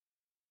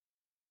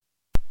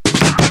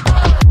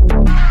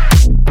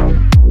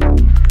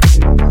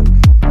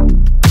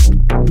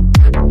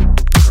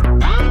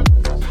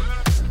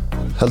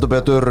Heldur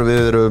betur,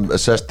 við erum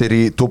sestir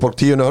í Túborg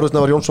 10. Hörður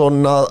Snævar Jónsson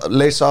að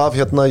leysa af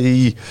hérna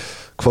í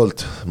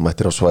kvöld.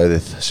 Mættir á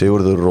svæðið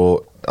Sigurður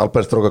og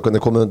Albert Stráka,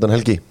 hvernig komið undan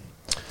helgi?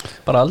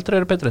 Bara aldrei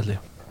eru betri heldur.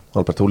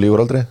 Albert, þú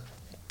lígur aldrei?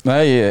 Nei,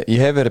 ég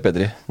hef verið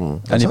betri En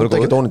ég bara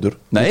ekki dónindur.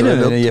 Nei,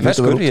 ég er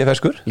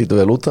feskur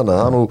Lítið vel út, þannig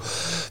að það nú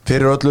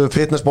fyrir öllu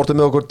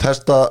fitnesssportið með okkur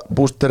testa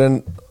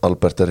bústerinn.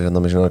 Albert er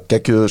hérna með sína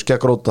geggjuðu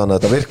skeggrót,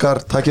 þannig að þetta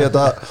virkar. Takkið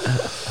þetta.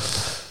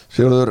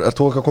 Sigurður, ert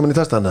þú eitthvað komin í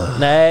testana?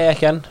 Nei,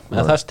 ekki enn,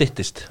 en það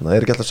styttist. Það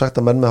er ekki alltaf sagt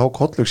að menn með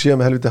hákollug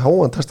síðan með helviti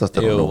háan testast.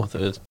 Jú,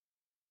 þau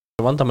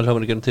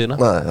vandamælhófinu gerum tíðina.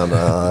 Nei, þannig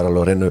að það er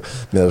alveg að reynu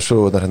með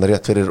sögurnar hérna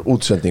rétt fyrir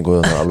útsendingu,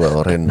 það er alveg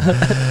að reynu.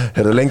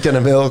 Herðu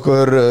lengjanum með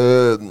okkur,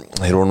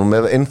 þeir voru nú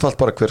með einfalt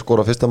bara hver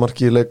skora fyrsta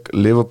marki í leik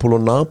Liverpool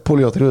og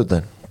Napoli á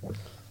þriðjudaginn.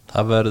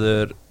 Það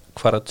verður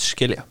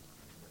Kvaratskhelia.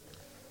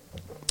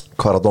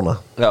 Kvaradona.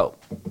 Já.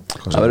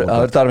 Það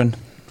verður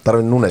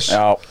Darwin Núnes.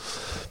 Já.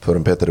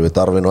 Förum Peter við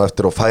Darwin og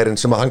eftir og færin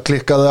sem að hann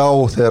klikkaði á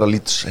þegar að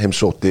Leeds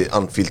heimsótti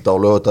Anfield á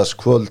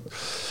laugardagskvöld.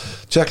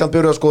 Tékkland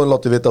byrjaðarskoðun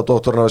látið vita á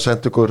doktorinn hafi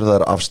sent ykkur, það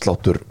er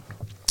afsláttur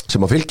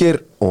sem að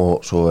fylgir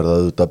og svo er það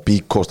auðvitað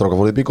Bíkó, stráka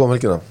fóruð í Bíkó um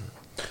helgina.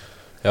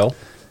 Já.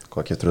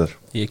 Hvað keyptir þér?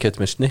 Ég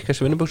keypti með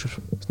Snickers vinnubuxur.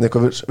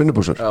 Snickers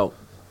vinnubuxur? Já.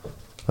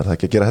 Er það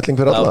ekki að gera helling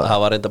fyrir alla?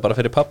 Það var reynda bara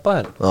fyrir pappa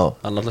en Já.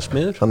 hann er alltaf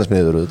smiður. Hann er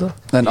smiður auðvitað.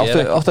 En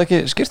áttu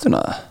ekki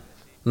skýrtuna það?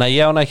 Nei,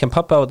 ég án ekki, en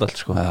pappa á þetta allt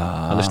sko.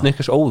 Hann er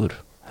Snickers óður.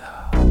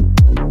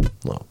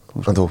 Já.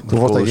 En þú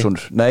fórst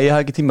ekki? Nei, ég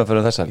hafði ekki tíma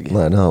fyrir þessa helgi.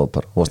 Nei, það var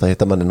bara, þú varst að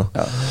hitta mennina.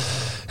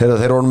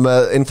 Þeir voru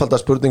með einfalda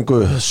spurningu.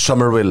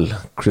 Somerville,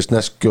 Chris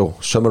Neskjó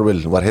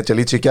Somerville var hetja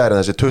Leeds í gær en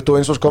þessi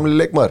 21 árs gamli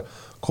leikmaður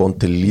kom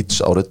til Leeds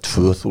árið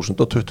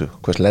 2020.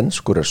 Hvers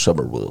lenskur er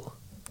Somerville?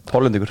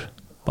 Hollendingur.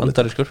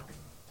 Bandarískur.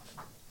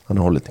 Hann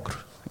er hollendingur.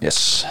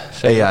 Yes.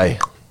 AI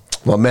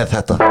var með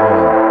þetta.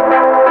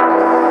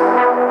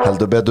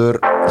 Heldur betur,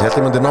 ég held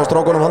ég myndi ná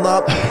strákunum hana.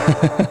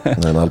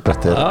 En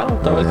Albert er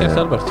það var gert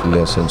Albert.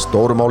 Lesin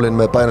stórumálin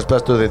með bæjarins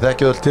bestu, þið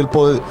þekkið öll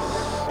tilbúið.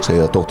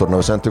 Segja að doktorinn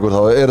hafi sendt ykkur,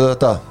 þá eru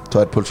þetta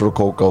 2 pulsur og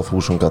kók á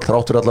 1000 kall.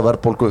 Þrátt fyrir alla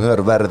verðbólgu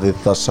er verðið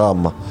það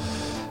sama.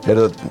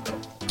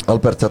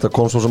 Albert, þetta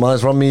kom svo sem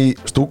aðeins fram í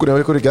stúkunni á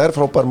ykkur í gær,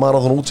 frábær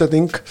marathon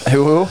útsetning.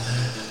 Jú.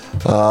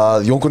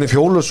 Að Jón Gunni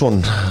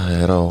Fjólusson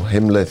er á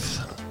heimleið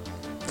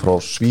frá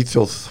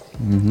Svíþjóð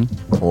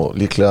og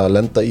líklega að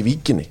lenda í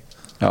Víkinni.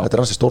 Já. Þetta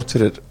er hansi stórt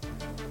fyrir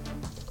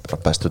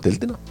bestu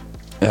deildina.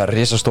 Já,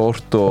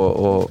 risastórt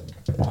og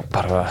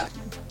bara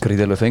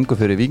gríðarlega fengur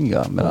fyrir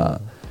Víkinga.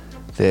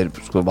 Þeir,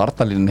 sko,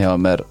 varnarlínan hefa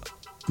mér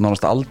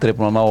nánast aldrei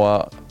búin að ná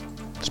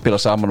að spila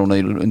saman núna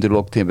undir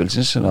lok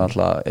tímabilsins.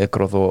 Alltaf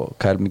Ekroth og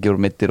Kyle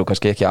Miggjur mittir og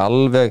kannski ekki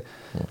alveg.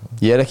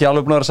 Ég er ekki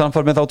alveg búin að vera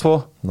samfærð með þá tvo.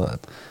 Nei.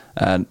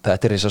 En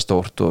þetta er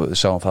risastórt og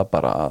við sjáum það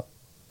bara að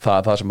það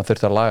er það sem að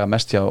þurfti að laga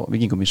mest hjá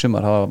Víkingum í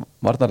sumar, hafa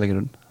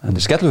varnarleikirinn. En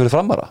þetta er skellur fyrir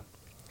framara.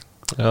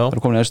 Já. Það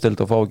eru komin í efstild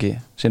og fá ekki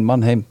sinn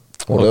mann heim.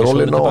 Og þeir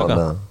rólið ná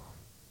hann.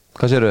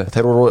 Hvað séru?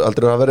 Þeir voru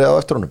aldrei að vera á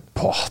eftir honum.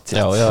 Pottjætt.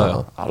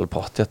 Já. Alveg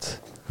pottjætt.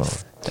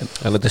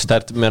 En þetta er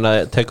stert,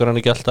 tekur hann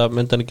ekki alltaf,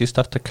 myndi hann ekki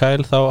starta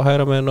Kyle þá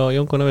hægra meginn og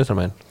Jón Gunnar vinstra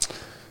meginn?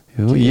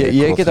 Jú,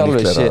 ég get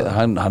alveg séð,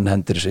 hann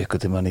hendur þessu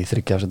ykkur til mann í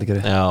 3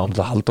 afsendingarið.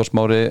 Halldór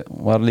Smári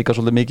var líka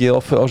svolítið mikið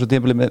off á þessu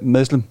tímabili með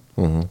meðslum.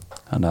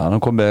 Þannig að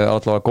hann kom með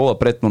allavega góða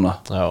breytt núna.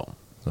 Já.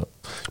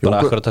 Bara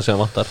akkurat það sem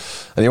hann vantar.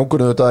 En Jón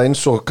Gunnar þetta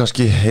eins og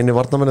kannski eini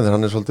varnarmenni þegar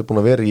hann er svolítið búin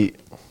að vera í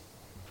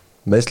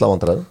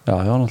meiðslavandræðu. Já,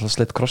 hann alltaf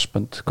sleitt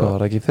crossbund, hvað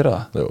var ekki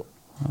fyrra? Jú.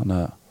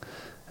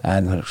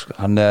 En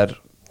hann er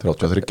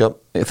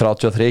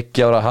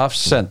 33 ára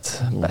hafsend,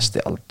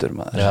 besti aldur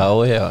maður.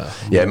 Já.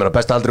 Ég meina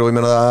besti aldri og ég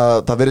meina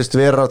að það virðist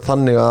vera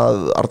þannig að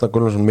Arnar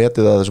Gunnarsson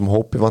metið að þessum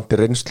hópi vanti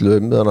reynslu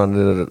þannig að hann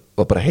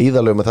var bara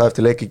heiðalög með það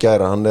eftir leik í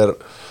gæra. Hann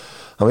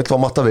vill fá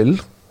Matta Vill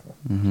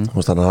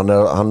þannig að hann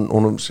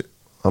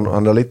er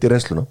að leita í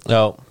reynsluna.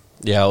 Já,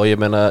 og ég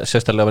meina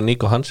sérstaklega ef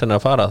Nico Hansen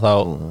er að fara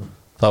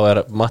þá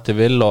er Matti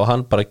Vill og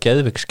hann bara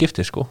geðvik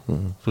skipti sko.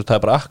 Þú veist það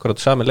er bara akkurat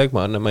sami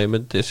leikmaður nema ég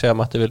myndi segja að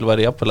Matti Vill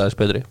væri jafnvel aðeins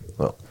betri.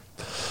 Já.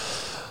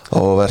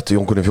 Og verður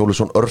Jón Gunni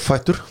Fjólusson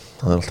örfættur.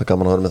 Það er alltaf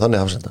gaman að vera með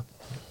þannig hafsenda.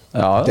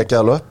 Já. Gekkið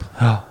alveg upp.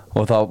 Já.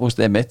 Og þá, þú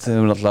veist, einmitt, við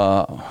erum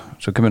alltaf,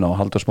 svo kemur ná,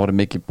 Halldór Smári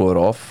mikið búður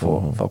off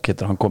og þá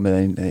getur hann komið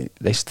í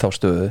reist þá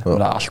stöðu. Það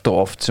er allt og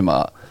oft sem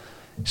að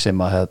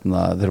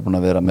þeir eru búin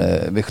að vera með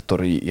Viktor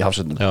í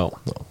hafsendunum.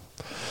 Já.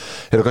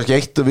 Eru kannski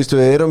eitt, viðstu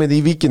við erum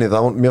í Víkinni,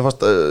 mér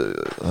fannst,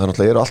 það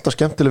náttúrulega eru alltaf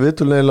skemmtileg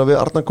viðtölulega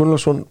við Arnar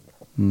Gunnarsson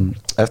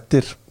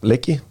eftir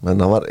leiki, en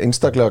það var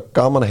einstaklega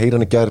gaman að heyra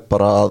hann í gær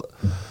bara að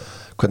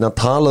hvernig hann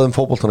talaði um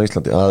fótboltann á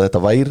Íslandi, að þetta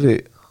væri,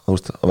 þú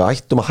veist, að við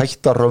ættum að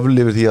hætta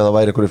röfli yfir því að það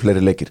væri einhverju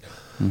fleiri leikir.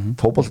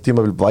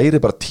 Fótboltatímabil væri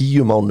bara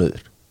 10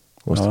 mánuðir.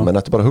 menn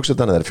ættu bara að hugsa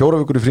þetta, það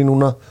 4 vikur í frí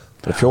núna,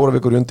 það 4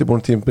 vikur í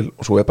undirbúin tímabil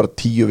og svo bara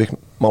 10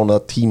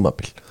 mánaða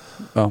tímabil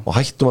og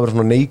hættum að vera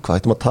svona neikvæð,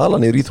 hættum að tala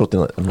niður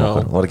íþróttina,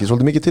 það var ekki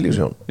svolítið mikið til í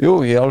þessu. Jú,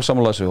 ég alveg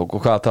sammála þessu og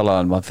hvað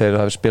talaði hann, þeir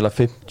hafi spilað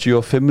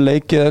 55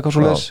 leiki eða eitthvað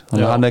svoleiðis,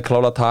 þannig að hann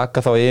klálega að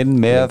taka þá inn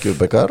með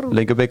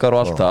lengjubikar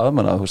og allt það,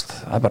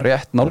 það bara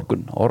rétt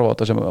nálgun orða á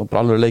þetta sem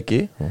bara alveg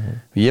leiki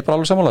ég bara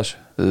alveg sammála þessu,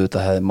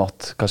 þetta hefði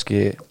mátt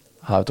kannski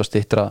hafa þetta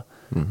stittra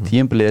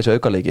tímabilið þessu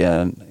aukaleiki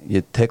en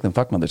ég tek þeim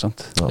fagnandi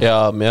samt.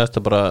 Já, mér finnst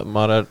það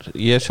bara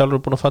ég sjálfur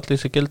búin að falla í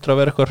þessi gildur að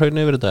vera eitthvað hraun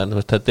yfir þetta en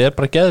þetta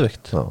bara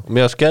geðvikt og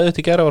mér finnst geðvikt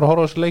í gera að vera að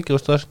horfa á þessu leiki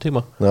þessum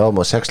tíma. Já,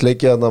 maður 6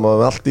 leiki þannig að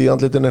maður allt í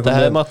andlitinu það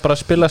hefði mátt bara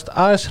spilast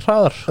aðeins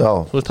hraðar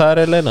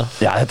það eiginlega.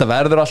 Já, þetta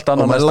verður allt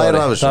annað næsta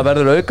ári, það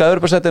verður auka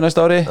Evrópusetti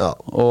næsta ári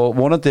og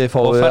vonandi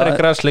fáið færri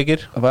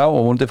grasleikir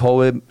og vonandi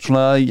fáið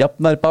svona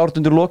jafnari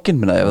baráttu undir lokin,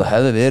 ef það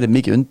hefði verið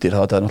mikið undir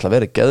þá þetta náttúrulega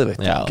verið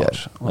geðveikt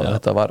og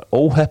þetta var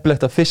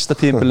óheppilegt að fyrsta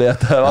tímabili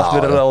þetta hefði allt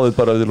verið ráðið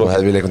bara undir lokin og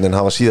hefði við einhvern veginn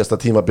hafa síðasta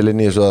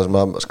tímabilin í þessu það sem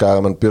að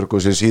Skagamenn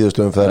björguðu sér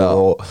síðustu umferð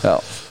og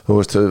þú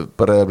veist,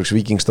 bara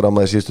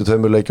Víkingstramaði síðustu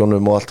 2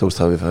 leikjónum og allt,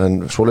 en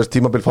svoleiðis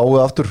tímabil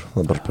fáið aftur,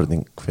 það bara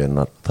spurning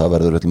hvenær það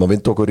verður, við ætlum að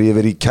vinda okkur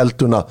yfir í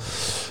kelduna,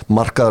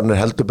 markaðarnir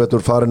heldur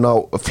betur farin á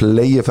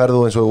flegi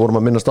ferðu eins og við vorum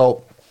að minnast á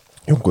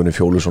Jón Guðni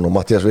Fjólusson og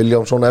Matthías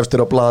Viljámsson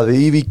efstir á blaði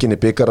í Víkinni,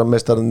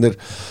 bikarmeistararnir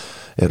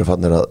eru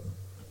farnir að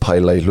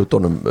pæla í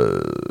hlutunum,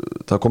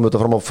 það kom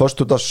þetta fram á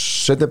föstudags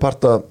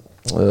seinniparta,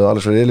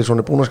 Alex Freyr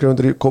Elísson búinn að skrifa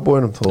undir í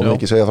Kópavoginum, þó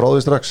ekki segja frá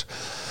því strax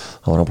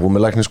þá var hann búinn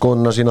með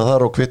læknisskoðunina sína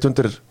þar og kvitt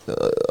undir.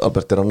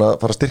 Albert, hann að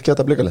fara að styrkja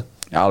þetta blikalið?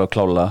 Já, alveg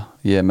klálega,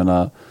 ég meina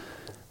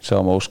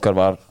sjáum að Óskar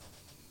var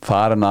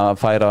farin að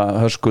færa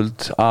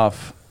Höskuld af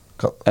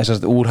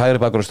úr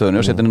hægri bakvarðarstöðunni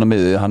og setja inn á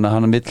miðju,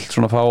 hann vill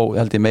svona fá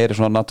held ég meiri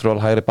svona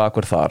natural hægri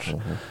bakvarð þar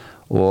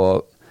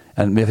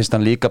en mér finnst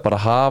hann líka bara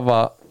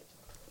hafa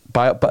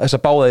þessa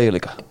báða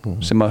eiginleika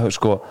sem að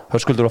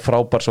Höskuldur var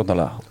frábær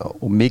sóknarlega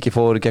og mikið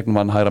fóður í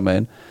gegnum hann hægra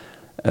megin.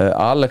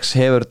 Alex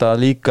hefur þetta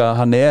líka,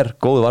 hann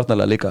góðu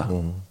varnarlega líka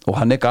og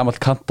hann gamall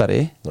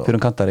kantari,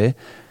 fyrir kantari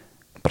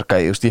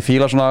bara ég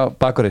fíla svona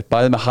bakverði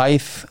bæði með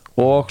hæð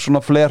og svona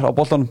fler á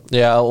boltanum.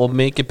 Já, og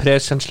mikið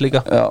presens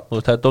líka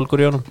og það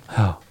dólgur í honum.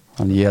 Já,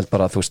 þannig ég held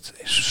bara að þú veist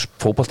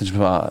fótboltinn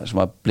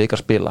sem að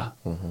Blikar spila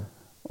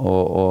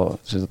og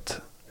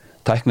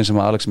tæknin sem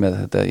Alex með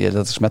þetta, ég held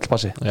að þetta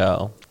smellpassi. Já,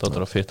 það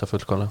að fitta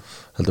fullkomlega.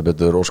 Heldur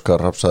betur,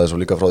 Óskar hafsaði svo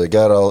líka frá því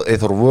gera og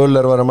Eyþór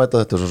Völler var að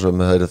mæta þetta svo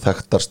sem það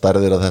þekktar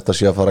stærðir að þetta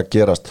sé að fara að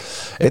gerast.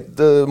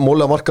 Einn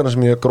mólega markana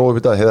sem ég gróf upp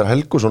í dag, Heiðar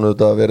Helgusson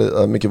verið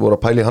að mikið voru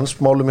að pæla í hans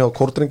málum hjá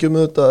Kórdrengjum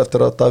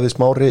eftir að Davíð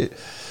Smári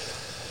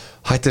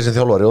hætti sem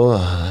þjálfari og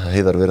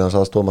Heiðar verið hans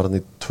aðstofamar hann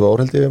í 2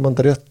 ár held ég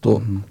mann rétt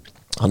og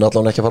hann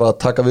allavega ekki að fara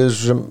að taka við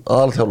þessu sem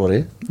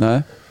aðalþjálfari.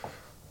 Nei.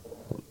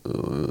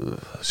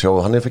 Sjá,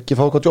 hann ekki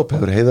fá eitthvað jobb,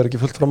 hefur Heiðar ekki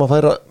fullt fram að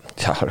færa?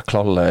 Já,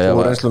 klálega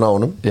og reynslun á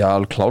honum. Já,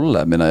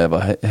 klálega, minna ef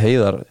að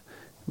Heiðar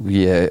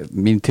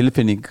mín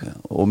tilfinning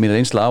og mín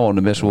reynsla á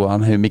honum svo að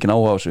hann hefur mikinn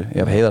áhuga á þessu,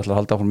 ef Heiðar ætlar að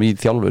halda áfram í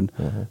þjálfun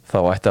þá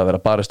ætti að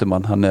vera baristum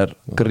hann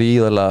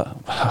gríðarlega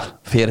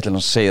ferillinn,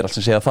 hann segir allt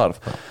sem segja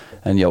þarf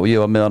en já, ég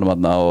var með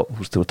hann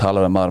og þú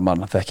talar um maður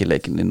mann, hann þekki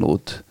leikinn inn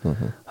og út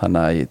þannig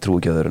að ég trú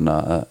ekki að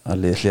að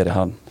liði hléri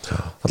hann.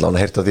 Alltaf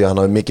hann heyrta því að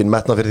hann hafi mikinn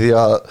metna fyrir því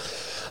að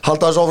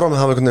halda þessu áfram, hann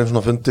hafa einhvern veginn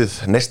svona fundið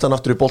nestan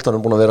aftur í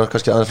boltanum, búin að vera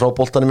kannski aðeins frá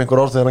boltanum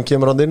einhver ár þegar hann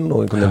kemur hann inn og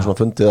einhvern veginn svona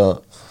fundið að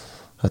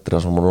þetta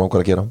það sem hann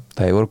langar að gera.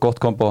 Það voru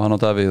gott kombo hann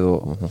og Davíð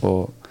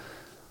og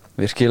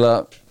virkilega,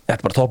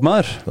 þetta bara topp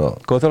maður,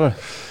 góð þjálfari.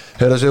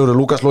 Herra Sigurður,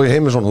 Lúkas Logi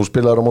Heimisson, þú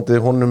spilaður á móti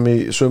honum í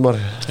sumar,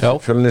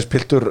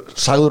 Fjölnispiltur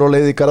sagður á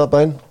leið í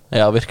Garðabæinn.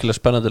 Já, virkilega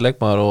spennandi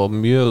leikmaður og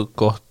mjög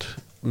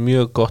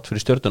gott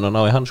fyrir Stjörnuna að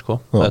ná í hann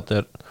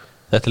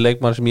Þetta er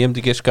leikmaður sem ég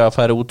myndi giska að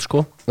færa út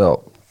Já.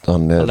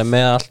 Hann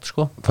með allt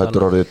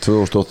fættur árið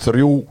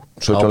 2003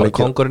 bara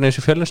kongurinn eins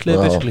í Fjölnislið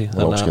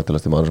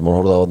skemmtilegst í maður sem hann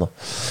horfði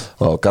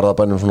á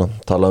Garðabænum svona,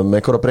 tala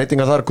einhverja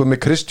breytingar þar. Gummi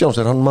Kristjáns,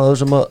 hann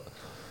maður sem að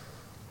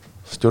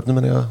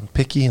Stjörnumenni að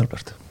pikki í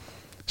Albert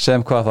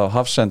sem hvað þá,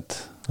 hafsend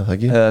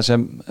eða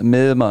sem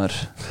miðjumaður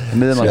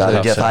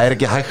það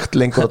ekki hægt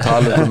lengur að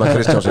tala um Gummi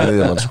Kristjáns sem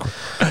miðjumann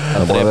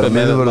það búið að vera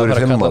miðjuvörður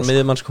í 5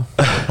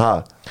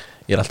 ár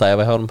Ég alltaf að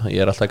efa hjá honum,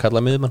 ég alltaf að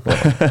kalla miðjumann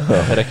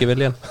það ekki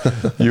viljan.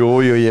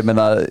 Jú, ég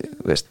meina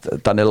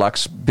Daniel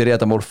Lax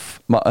byrjaði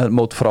þetta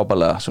mót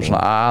frábælega svona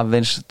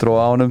aðeins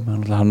dróða á honum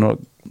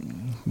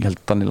ég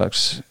held Daniel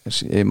Lax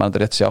ég mann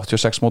þetta rétt sé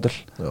 86 módel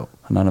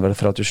hann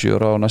verið 37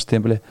 ára á næst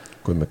tímabili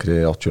Guðmi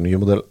Kriði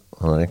 89 módel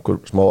hann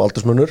einhver smá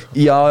aldursmunur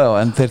já,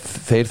 en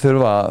þeir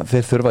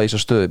þurfa í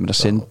svo stöðu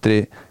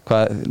Sindri,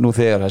 nú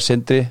þegar það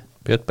Sindri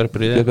Björn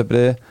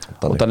Briði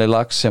og Daniel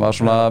Lax sem var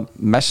svona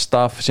mest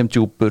af sem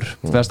djúpur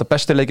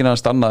bestu leikin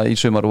að stanna í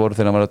sumar voru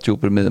þegar hann var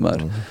djúpur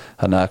miðjumaður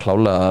þannig að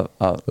klálega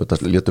að þetta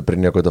létu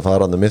Brynja gott að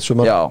fara hann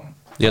miðsumar já,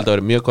 ég held að það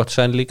veri mjög gott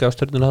sæn líka á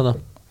Stjörnuna þarna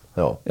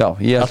já,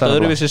 alltaf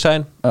öðruvísi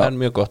sæn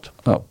en mjög gott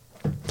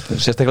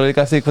sérstaklega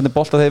líka eftir hvernig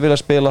bolta þeir vilja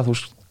spila þú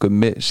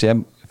Gummi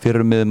sem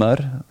fyrir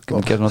miðjumaður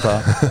hann er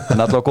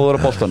allavega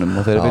góður á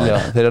boltanum og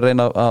þeir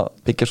reyna að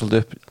byggja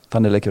svolítið upp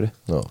þannig leikjuri.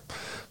 Já,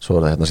 svo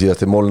er það hérna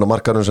síðast í mólin á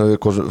markarum sem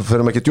við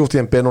förum ekki djúpt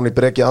í en Benóni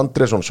Breki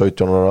Andrésson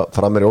 17 ára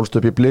frammeir í ólst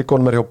upp í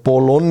Blikonum er hjá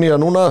Bologna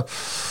núna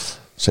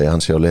segja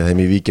hann sé á leið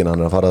heim í Víkina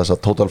hann er að fara þess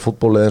að total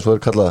fútbólið eins og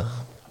er kallað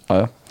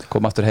Já,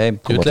 kom aftur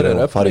heim. Þeir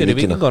eru öfnir í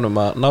Víkingunum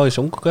að ná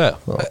þessu ungu gæja.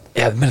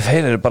 Já, menn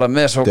þeir eru bara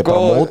með svo Þetta er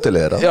bara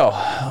mótilið þeirra. Já,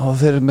 og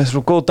þeir eru með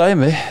svo góð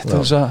dæmi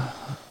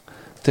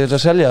til þess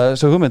að selja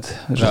þessu hugmynd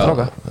þessu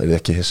stráka. Það er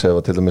ekki hissa ef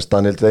að til dæmis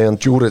Daniel Dejan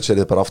Djuric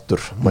er þið bara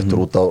aftur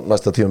mættur út á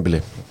næsta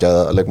tímabili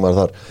gæða leikmaður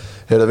þar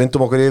Heyrðu,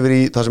 vindum okkur yfir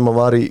í það sem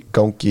var í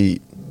gangi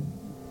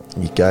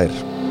í gær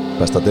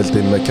besta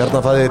deildin með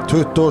Kjarnafæði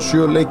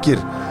 27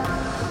 leikir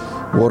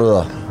voru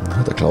það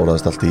þetta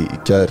kláraðist allt í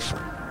gær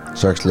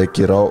 6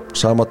 leikir á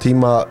sama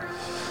tíma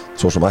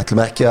svo sem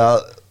ætlum ekki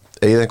að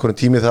eigið einhverjum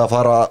tími þegar að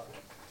fara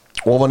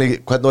ofan í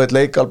hvern og einn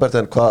leik Albert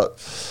en hvað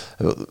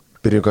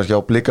byrjum kannski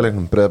á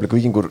Blikaleiknum Breiðablik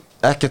Víkingur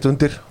ekkert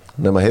undir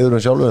nema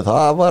heiðurinn sjálfur en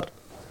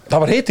það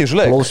var hiti í þessu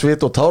leik blóð,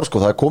 svit og tár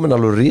sko, það er komin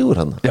alveg rígur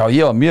hann Já,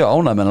 ég var mjög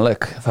ánægð með hennar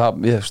leik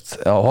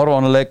að horfa á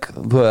hennar leik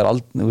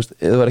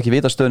þú er ekki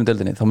vita stöðun í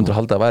deildinni þá myndur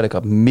halda að væri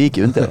eitthvað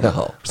mikið undir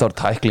það var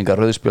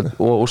tæklingar, rauðspjöld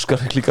og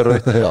úrskarklingar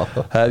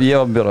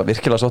ég var mjög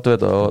virkilega sáttu við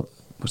þetta og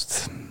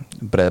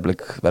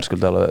Breiðablik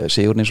verðskuldi alveg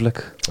sigurinn í þessu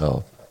leik Já,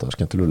 það var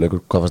skemmtilegur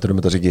leikur hvað fannst þér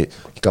þetta sé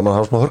ekki gaman að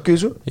hafa smá hörku í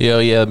þessu? Já,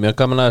 ég hef mjög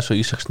gaman að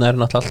þessu Ísak Snær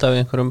náttúrulega alltaf í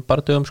einhverjum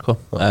bardugum sko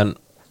en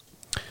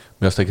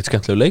mér finnst það ekki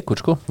skemmtilegur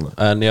leikur sko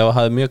en ég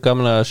hafði mjög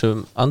gaman að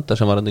þessum anda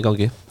sem var hann í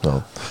gangi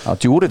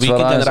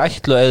Víkindin er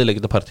ætlu að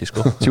eðilegja þetta partí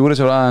sko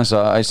Djuric var aðeins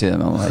að æsið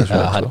þeim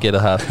hann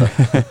gerði það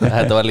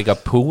þetta var líka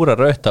púra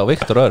raut á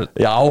Viktor Örn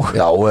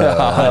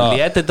hann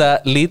lét þetta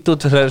lít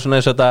út fyrir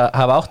svona eins og þetta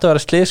hafa átt að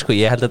vera slís sko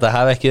ég held að þetta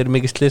hafi ekki verið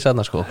mikið slís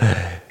annars sko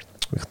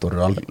Viktor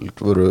er alveg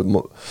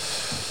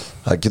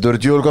það getur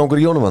verið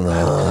djúlgangur í jónum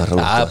það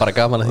er bara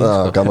gaman að því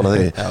sko. gaman að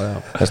því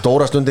en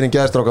stóra stundin í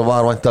gæðstráka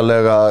var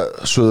væntanlega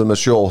suðu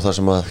með sjó þar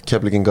sem að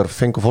Keflvíkingar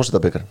fengu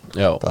fósitabikar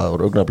það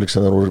voru augnablik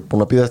sem þeir voru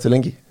búin að bíða eftir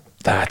lengi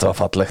þetta var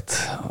fallegt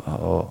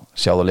og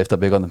sjáðu að lifta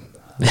byggarnum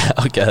Já,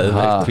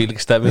 geðveikt, fíling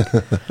stemming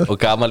og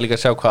gaman líka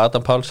að sjá hvað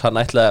Adam Páls hann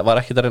var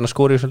ekki að reyna að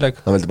skora í þessum leik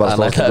hann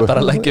ætlaði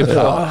bara að leggja upp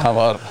hann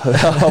var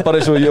bara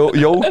eins og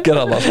jóker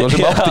hann sem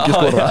átti ekki að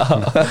skora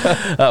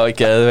það var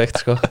geðveikt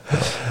sko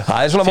það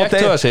er svona fekk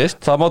þú assist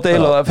það má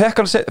deila fekk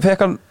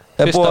hann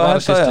fyrsta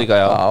var assist líka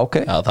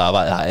okay.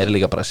 það er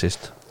líka bara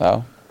assist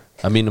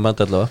að mínu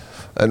mandi allavega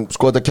en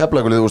sko þetta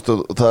Keflavíkurlið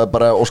það er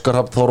bara Óskar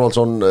Hafn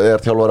Þorvaldsson er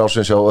þjálfari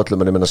ársins hjá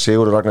öllum en ég meina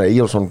Sigurður Ragnar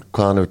Eyjólfsson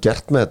hvað hann hefur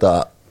gert með þetta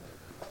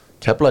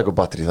Keflavíkur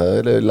batteri, það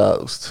er eiginlega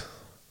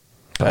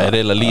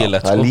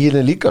lýgilegt það er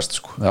lýgilegt líkast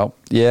sko. Já,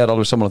 ég er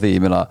alveg saman á því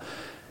ég meina,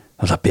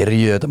 það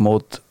byrjuði þetta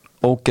mót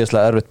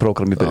ógeðslega erfitt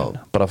prógram í byrjun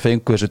bara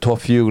fengu þessu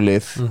topp 4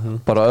 lið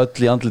bara öll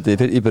í andlitið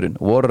í byrjun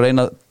og voru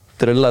reyna að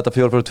drilla þetta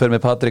 4-4-2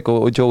 með Patrik og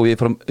Joey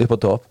upp á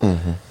topp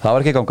það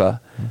var ekki ganga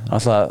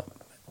alltaf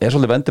er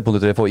svolítið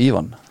vendipunktur til að fá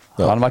Ívan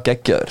hann var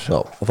geggjaður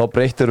og þá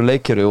breyttur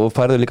leikjöru og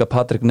færður líka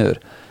Patrik niður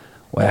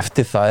og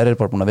eftir það er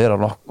bara búin að vera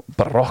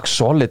bara rock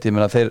solid ég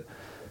meina þeir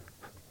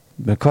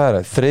hvað er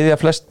það, þriðja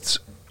flest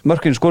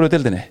mörkin skoruð í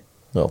deildinni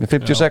með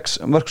 56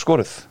 mörk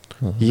skoruð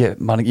ég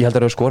held að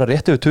það er að skora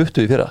rétt yfir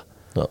 20 í fyrra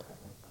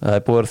það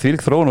er búið að vera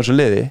þvílík þróun á þessu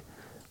liði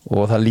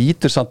og það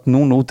lítur samt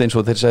núna út eins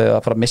og þeir segja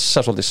að fara að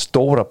missa svolítið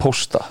stóra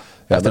pósta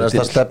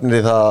það stefnir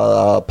í það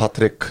að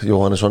Patrik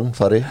Jóhannesson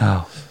fari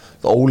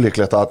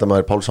ólíklegt að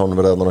Adamar Pálsson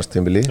verði að næst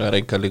tímabili það er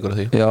enga líkur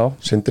að því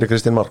Sindri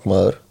Kristinn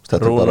Markmaður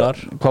Rúnar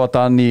hvað var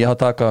Dani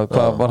Hataka,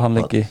 hvað var hann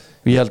lengi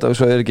ég held að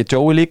það er ekki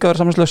Joey líka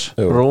verið samlinslaus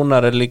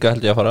Rúnar er líka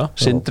held ég að fara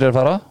Sindri er að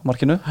fara,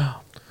 markinu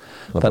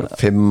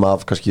 5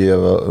 af kannski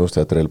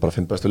þetta er bara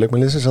 5 bestu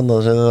leikmennliðsins þannig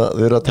að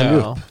þau eru að telja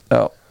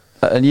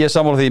upp en ég er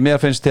sammála því,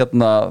 mér finnst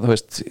hérna þú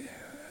veist,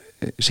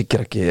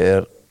 Siguraki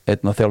er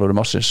einn af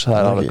þjálfurum ársins, það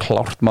er alveg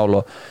klárt mál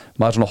og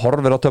maður svona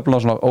horfir á töfluna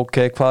og svona ok,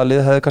 hvaða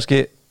lið hefði kannski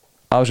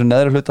af þessu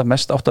neðri hluta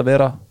mest átt að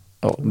vera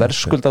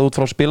verðskuldað út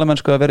frá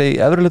spilamennsku að vera í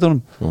efri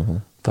hlutunum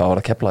það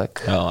var að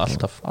Keflavík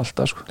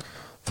alltaf sko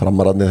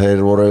Framararnir þeir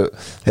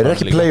eru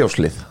ekki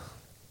playoffslið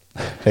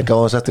þeir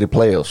gáðu hans eftir í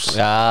playoffs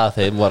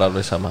þeim var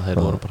alveg sama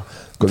þeir voru bara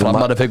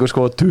Framararnir fengur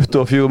sko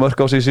 24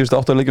 mörk á sig síðustu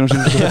 8 leikjunum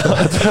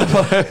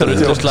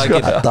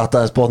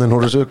Dataðins bóðin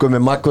húr þessu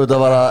Gummi Maggu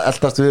þetta var að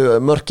eldast við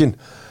mörkin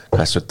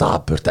hversu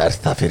daburt er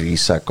það fyrir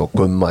Ísak og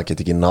Gumma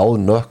get ekki náð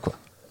nökk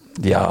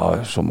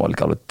Já, svo má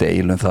líka alveg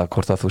deilum það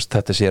hvort að þú veist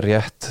þetta sé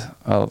rétt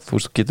að þú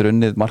veist getur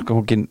unnið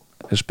markahókin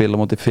spila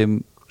móti 5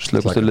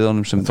 slökustu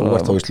liðunum sem þú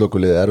ert þá í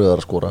slökuliði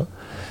erfiðar að skora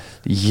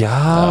Já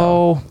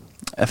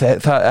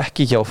það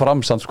ekki hjá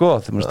framsamt sko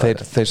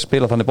þeir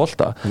spila þannig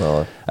bolta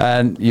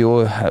en jú,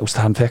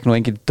 hann fekk nú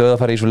engin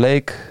döðafæri í svo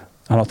leik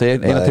hann átti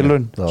eina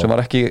tilraun sem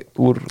var ekki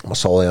úr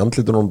maður sá það í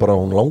andlitunum bara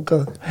hún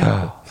langaði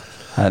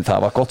en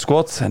það var gott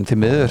skot en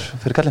til miður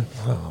fyrir kallinn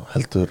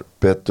heldur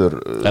betur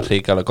það er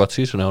ríkilega gott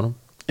sísun hjá honum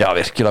já,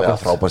 virkilega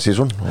gott frábær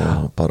sísun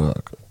bara,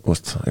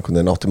 einhvern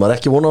veginn átti maður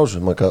ekki vona á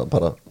þessu maður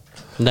bara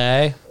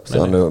Nei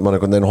Þannig maður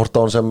einhvern veginn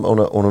horta á hann sem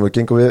hún hefur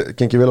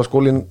gengið vel að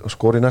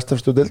skori í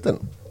næstemstu dild en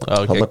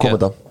þarna kom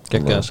þetta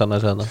Gekkið að sanna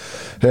þessi þarna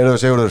Heyrðu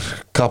Sigurður,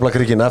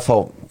 Kaplakrikinn, FH,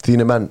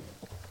 þínu menn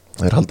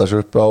þeir halda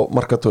sér upp á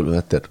markatölu,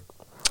 þetta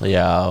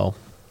Já,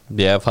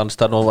 ég fannst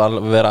það nú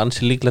vera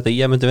ansi líklegt að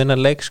ég myndi vinna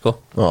en leik sko.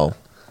 Já,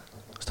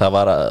 það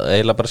var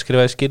eiginlega bara að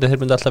skrifa í skýri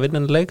þeir myndi alltaf vinna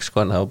en leik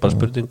sko, en það var bara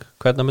spurning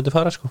hvernig það myndi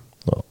fara sko.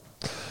 já.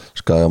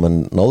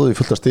 Skagamenn náðu í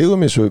fullt af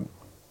stigum í þessu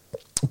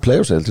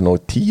play-offs, heldur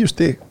náðu 10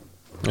 stig.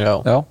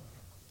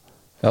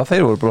 Já,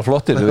 þeir voru bara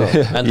flottir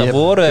en það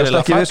voru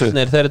eiginlega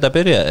fannir þegar þetta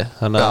byrjaði,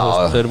 þannig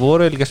að þeir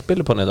voru eiginlega að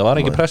spila på henni, það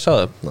var ekki press á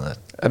þeim.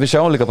 En við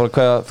sjáum líka bara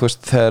hvað, þú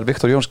veist, þegar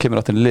Viktor Jóns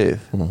kemur áttin lið,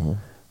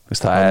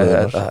 það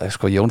er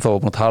sko, Jón þá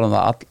var búin að tala um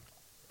það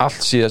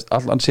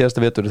allan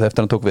síðasta vetur þegar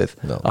eftir hann tók við,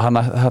 að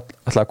hann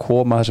ætlaði að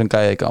koma þessum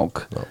gæja í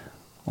gang.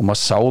 Og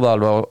maður sá það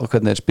alveg á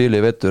hvernig þeir spilu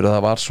í vetur, að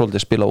það var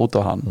svolítið spilað út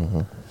á hann.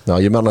 Já,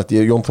 ég menn að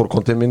Jón Þór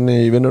kom til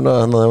minni í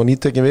vinnuna, hann var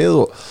nýtekin við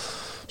og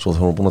svo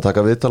þegar hann búin að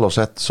taka viðtal og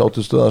sett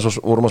sátustuða,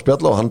 svo vorum að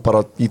spjalla og hann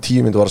bara í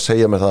 10 mínútur var að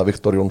segja mér það að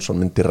Viktor Jónsson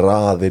myndi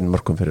raðinn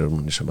mörkum fyrir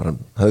hann í sumar, hann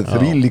hefði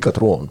því líka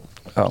trú á hann.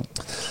 Já,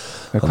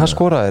 hvað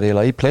skoraði þeir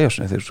eiginlega í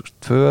play-offsinu? Þeir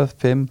 2,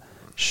 5,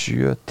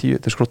 7, 10,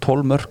 þeir skoraði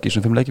 12 mörk í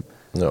þessum 5 leikjum.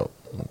 Já,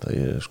 það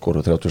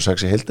skoraði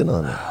 36 í heildina,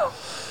 þannig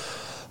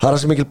það er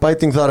þessi mikil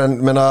bæting þar, en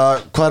menna,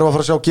 hvað erum við að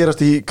fara að sjá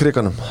gerast í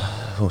kriganum?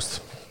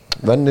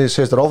 Venni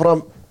segist þér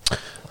áfram.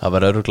 Það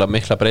verður örugglega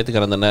mikla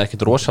breytingar en það er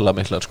ekkit rosalega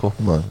mikla sko.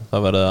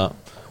 Það verður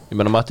að, ég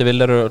meina Matti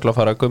Vill er örugglega að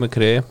fara að Gummi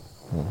Kri,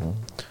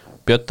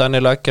 Björn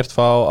Daniel Eggert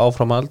fá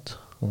áframhald,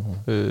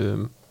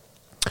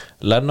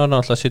 Lennon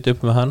alltaf sitja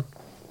upp með hann.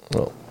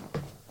 Já.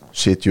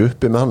 Sitja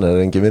uppi með hann,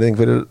 er engin virðing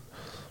fyrir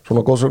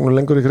svona góðsögnur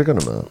lengur í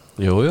kriganum?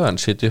 Jú,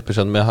 en sitja uppi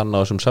með hann á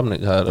þessum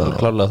samning, það er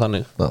klárlega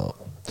þannig. Já.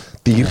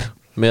 Dýr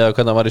með að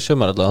hvernig hann var í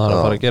sumar alltaf, það er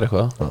að fara að gera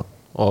eitthvað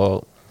og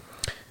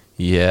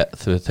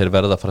þeir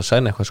verða að fara að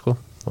sæna eitthvað sko.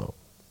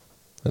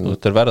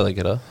 Þeir verða að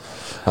gera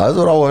það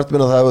er áhægt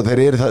minna það, þeir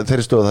eru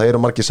þeirri stöðu, það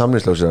eru margir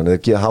samningslausir,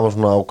 þeir hafa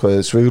svona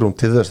ákveðið svigrum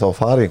til þess þá að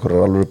fara í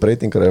einhverjar alveg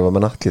breytingar ef að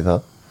menn allir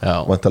það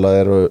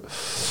væntanlega eru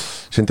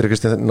Sindri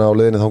Kristinn á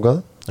leiðinni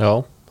þangað. Já,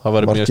 það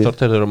var mjög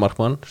stort þeir eru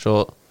markmann, svo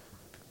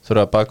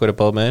þurfa að bakverði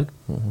báð megin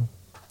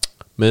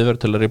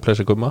miðverð til að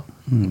replacea Gumma.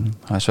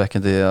 Það er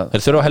svekkjandi að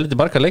þeir þurfa að heldur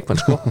marga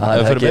leikmenn sko.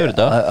 Það hefði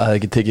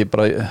ekki tekið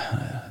bara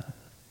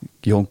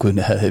Jón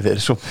Guðni hefði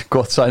verið svo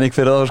gott sæning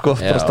fyrir það sko,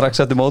 bara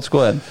strax eftir mót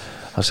sko, en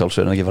það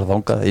sjálfsögur ekki fara að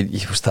þangað.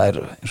 Það er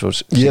eins og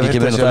ég veit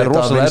að það er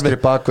rosalega vinstri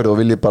bakverð og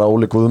vilji bara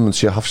Óli Guðmund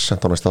sé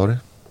hafsend á næsta ári.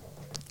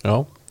 Já,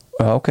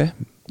 ok.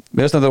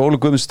 Mér finnst að Óli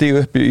Guðmunds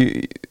stígu upp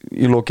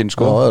í lokin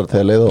sko.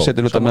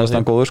 Setur út að meðast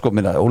hann góður sko.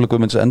 Óli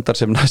Guðmunds endar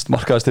sem næst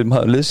markaðastur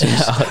maður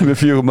liðsins með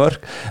 4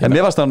 mörk. En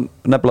mér fannst hann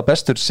nefnilega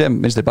bestur sem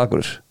vinstri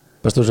bakvörður.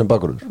 Bestur sem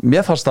bakvörður?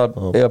 Mér fannst það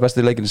eiga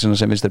bestur leikinn sinna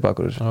sem vinstri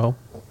bakvörður.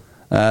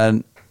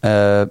 En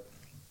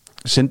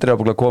Sindri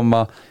ábúinlega að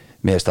koma,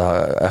 mér finnst að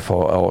FH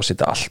á að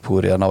sitja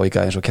allpúður í að ná í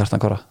gæði eins og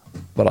Kjartan Kára.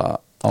 Bara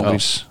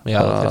ángríns. Já,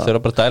 þeir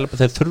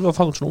þurfa að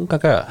fá svona unga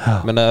gæða.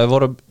 Menna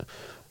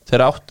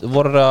þeir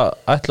voru að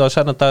ætla að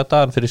senda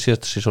dagan fyrir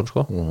síðasta sísón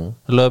sko.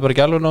 Þeir lögðu bara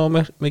ekki alveg ná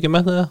mikið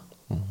með það.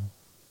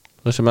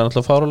 Það sem er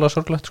alltaf fárulega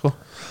sorglegt sko.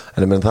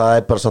 En ég menn það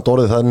er bara samt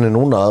orðið þannig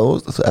núna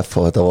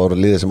FH, þetta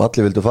voru liðið sem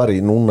allir vildu fara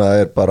í, núna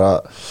er bara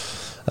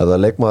ef það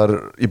er leikmaður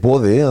í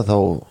boði þá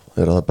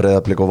er það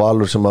Breiðablik og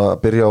Valur sem að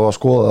byrja á að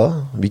skoða.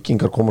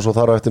 Víkingar koma svo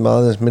þar á eftir með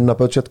aðeins minna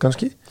budget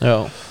kannski.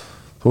 Já.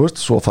 Þú veist,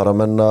 svo fara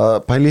menn að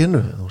pæli hinnu.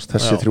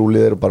 Þessi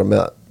þrjúlið eru bara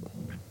með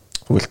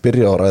þú vilt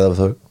byrja á að ræða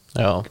við þau.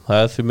 Já,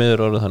 það er því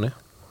miður orðið þannig.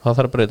 Það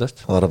þarf að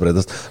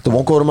breytast. Þú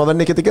vongur að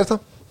Venni geti gert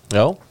það?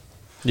 Já,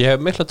 ég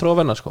hef mikla trú á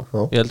Venna sko.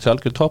 Ég held sér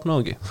algjör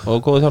toppnáðungi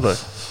og góði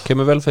þjálfari.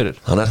 Kemur vel fyrir.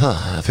 Hann er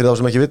það. Fyrir þá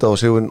sem ekki vita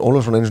þá Sigurinn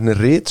Ólafsson einu svona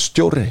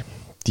ritstjóri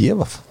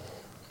Djefaf.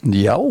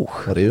 Já,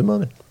 það er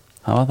yfirmaðurinn.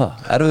 Það var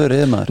það, erfiður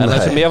yfirmaður. En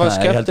það sem ég var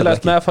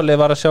skemmtilegt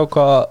meðfallið var að sjá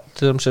hvað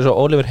til þess að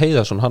Oliver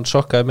Heiðarsson, hann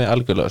sokkaði mig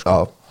algjörlega sko.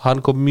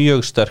 Hann kom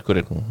mjög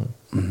sterkur inn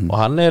og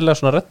hann er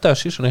eiginlega svona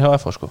rettaði sísoni hjá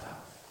FH sko.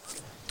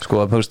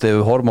 Sko, þú veist, ef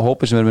við horfum á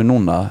hópið sem við erum við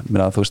núna,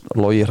 þú veist,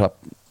 Logi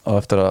Hrafn á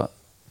eftir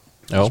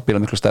að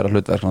spila miklu stærra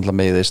hlutverk, hann alltaf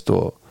meiðist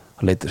og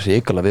hann leitir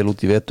hrikalega vel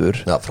út í vetur.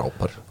 Já,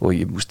 frábær. Og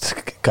ég veist,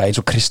 gæði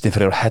eins og Kristinn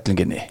Freyr á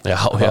hellinginni. Já.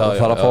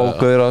 Fara að fá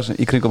gauðra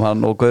í kringum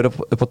hann og gauðra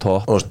upp á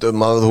topp. Og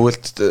þú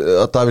vilt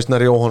að Davíð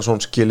Snær Jóhannsson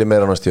skili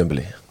meira næst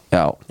tímabili.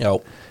 Já.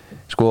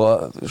 Sko,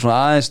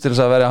 svona aðeins til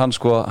þess að vera hann,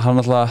 sko,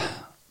 hann alltaf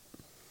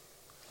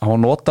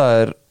hann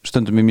notaðir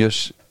stundum í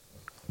mjög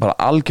bara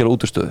algjörlega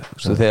útustöðu.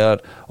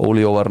 Þegar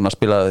Óli Jó var hann að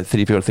spila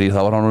 3-4-3,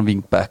 þá var hann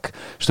wingback,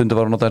 stundum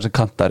var hann notaðir sem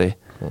kantari.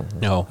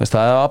 Veist,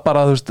 það var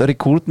bara, þú veist,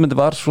 rekrútmyndi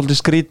var svolítið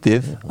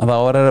skrítið að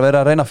það var að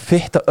vera að reyna að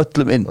fitta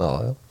öllum inn.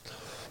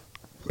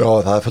 Já,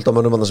 það er fullt af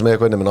mönnum sem er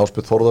eitthvað inni, menn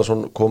Ásbjörn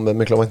Þórðarsson kom með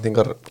mikla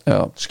væntingar,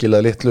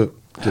 skilaði litlu,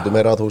 getur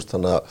meira að þú veist,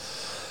 þannig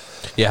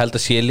að ég held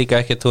að sé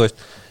líka ekki, þú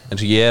veist,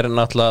 eins og ég er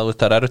náttúrulega, þú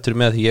veist, það er erfitt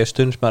með því ég er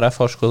stundsmaður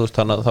FH, sko, þú veist,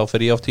 þannig að þá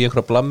fer ég oft í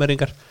einhverja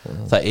blammeringar.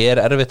 Það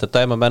er erfitt að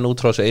dæma menn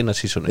út frá þessu eina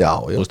sísoni.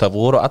 Þú veist, það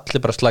voru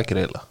allir bara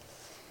slagir eiginlega.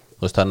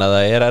 Þú veist, þannig að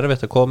það er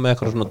erfitt að koma með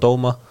eitthvað svona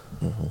dóma,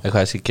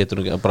 eitthvað þessi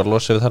getur nú bara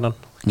losa við þannan,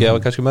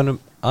 gefa kannski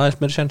mönnum aðeins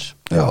meiri séns.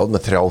 Já,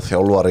 með 3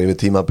 þjálfara yfir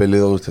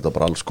tímabilið og þetta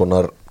bara alls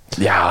konar.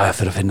 Já, það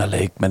fyrir að finna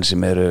leikmenn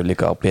sem eru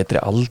líka á betri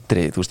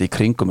aldri, þú veist, í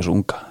kringum þessu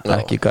unga,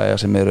 ekki gæja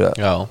sem eru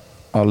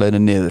á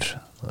leiðinu niður.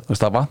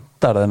 Það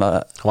vantar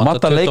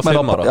vantar leikmenn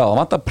 25 ára. Já,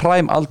 vantar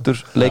prime aldur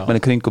leikmenn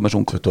í kringum með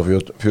sungu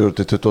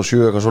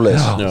 24-27 eitthvað svo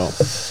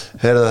leiðis.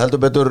 Heyrðu,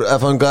 heldur betur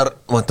F-öngar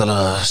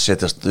vantarlega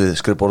setjast við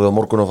skrifborðið á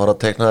morgun og fara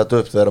að teikna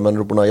þetta upp þegar menn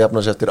eru búin að jafna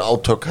sig eftir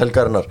átök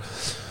helgarinnar.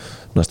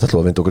 Næst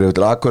ætlum að vinda og greiða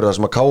til Akureyrar þar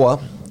sem að Káa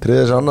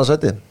tryggði þessi annað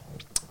sæti.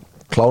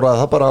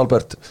 Kláraði það bara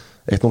Albert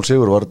 1-0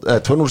 sigur,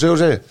 2-0 sigur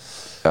segi.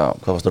 Já.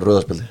 Hvað varst það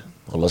rauðarspildi?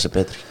 Og Lassi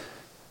Petri.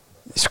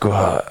 Sko,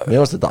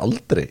 Mér varst þetta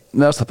aldrei.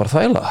 mér finnst það bara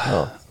þvæla.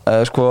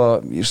 Sko,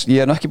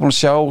 ég nú ekki búin að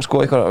sjá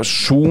sko, eitthvað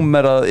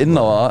súmerað inn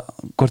á það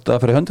hvort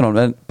það fyrir höndunum,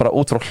 en bara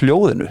út frá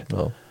hljóðinu.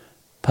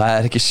 Það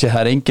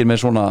er engin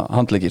með svona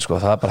handleiki sko.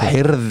 Það bara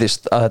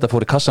heyrðist að þetta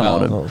fór í kassan á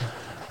honum.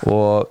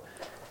 Og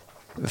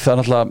það er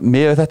náttúrulega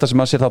með þetta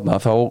sem maður sér þarna,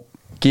 þá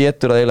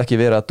getur það eiginlega ekki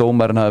verið að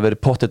dómarinn hafi verið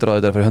pottitur á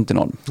þetta fyrir höndin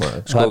á honum.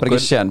 Það er bara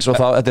ekki séns og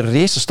þetta er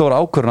risastóra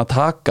ákvörðun að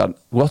taka.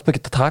 Þú átt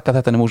ekki að taka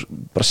þetta nema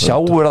bara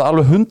sjáur það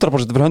alveg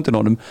 100% fyrir höndin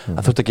á honum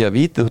að þú ert ekki að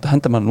vítið, þú ert að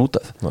henda mann út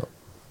af.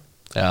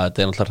 Já, þetta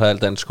er náttúrulega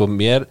hræðilegt en sko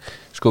mér,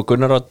 sko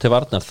Gunnar Oddur til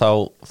varnar þá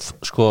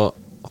sko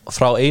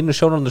frá einu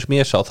sjónarhorni sem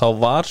ég sá þá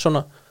var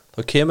svona,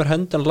 þá kemur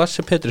höndin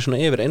Lassi Petri svona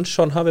yfir eins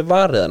og hann hafi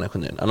varið hann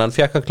einhvern veginn, en hann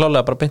fekk hann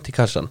klálega bara beint í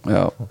kassan.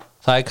 Já.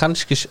 Það er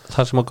kannski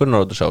það sem að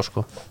Gunnar Oddur sá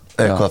sko.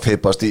 Eitthvað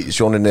fipast í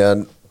sjóninni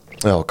en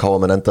já,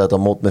 Káamenn endaði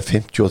þetta mót með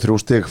 53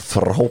 stig,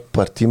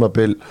 frábært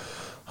tímabil.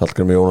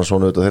 Hallgrímur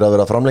Jónasson auðvitað þeir að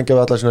vera að framlengja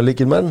við alla sína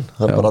lykilmenn,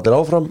 það er bara allir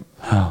áfram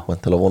og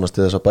til að vonast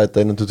til þess að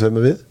bæta 1-2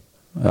 við.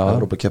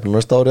 Evrópukeppni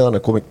næsta árið,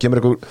 þannig kemur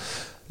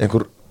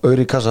einhver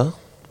auri í kassa.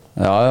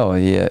 Já,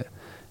 ég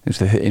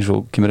eins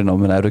og kemur inn á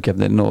með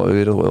Evrópukeppnin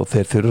og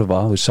þeir þurfa,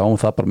 við sáum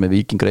það bara með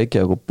Víking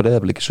Reykjavík og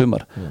Breiðablik í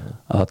sumar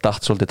að það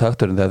datt svolítið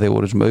takturinn þegar þeir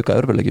voru sem auka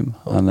Evrópuleikjum,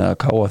 þannig að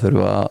Káa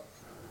þurfa að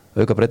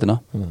auka breytina.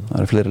 Það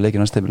eru fleiri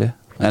leikir næst tímabili.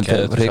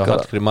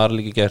 Hallgrímur Mar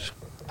líka í gær.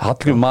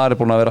 Hallgrímur Mar er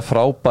búin að vera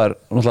frábær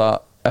náttúrulega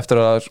eftir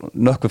að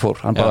Nökkvi fór,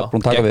 hann bara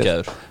búin að taka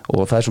við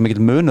og það er svo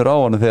mikill munur á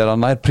hann þegar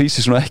hann nær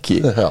prísi svona ekki.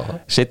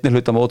 Seinni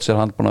hluta móts er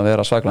hann búin að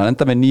vera svaklega, hann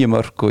enda með 9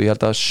 mörk og ég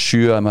held að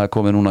 7 með að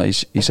komið núna í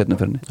seinni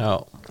fyrirni. Já,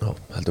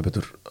 heldur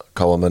betur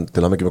Káamenn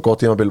til að mikið með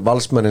gott tímabil.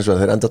 Valsmenn hins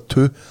vegar, þeir enda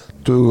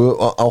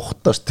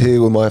 28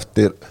 stigum á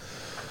eftir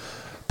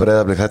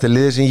Breiðablik. Þetta er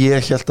liðið sem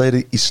ég held að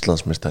er í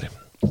Íslandsmeistari.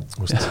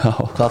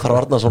 Hvað þarf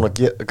Arnarsson að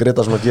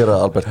Gretarsson að gera,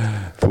 Albert?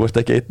 Þú ert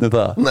ekki einn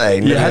það.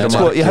 Nei,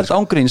 ég held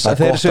ángríns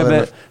að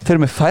þeir eru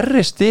með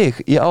færri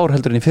stig í ár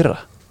heldur en í fyrra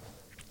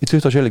í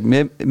 27 leik.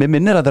 Mér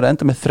minnir að þeir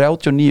enda með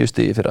 39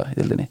 stig í fyrra í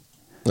deildinni.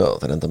 Já,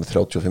 þeir enda með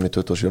 35 í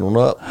 27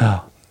 núna. Já,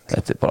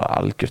 þetta er bara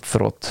algjört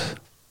þrótt.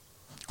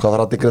 Hvað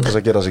þarf Addi Gretars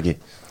að gera sig í?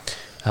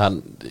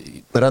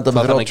 Þeir enda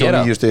með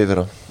 39 stig í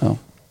fyrra. Já.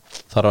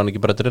 Þarf hann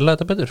ekki bara að drilla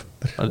þetta betur?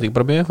 Það er ekki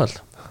bara mjög einfalt.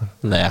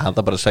 Nei, hann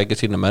þarf bara að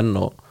sækja sína menn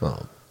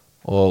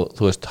og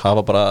þú veist,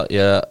 hafa bara,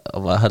 ég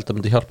held að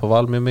myndi hjálpa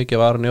Val mjög mikið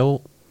ef Aron Jó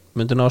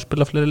myndi ná að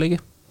spila fleiri leiki.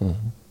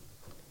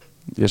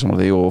 Ég saman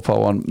því og fá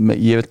hann,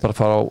 ég vil bara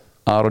fara á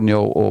Aron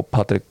Jó og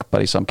Patrik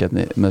bara í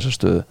samkeppni með þessa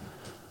stöðu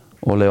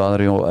og leyfa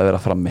Aron Jó að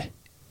vera frammi.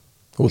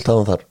 Þú vilt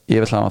hafa hann þar?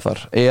 Ég vil hafa hann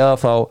þar, eða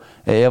þá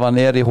ef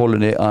hann er í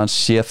hólunni að hann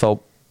sé þá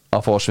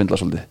að fá að svindla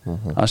svolítið,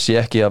 hann sé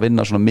ekki að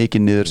vinna svona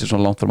mikið niður sér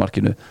svona langt frá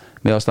markinu,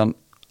 meðan hann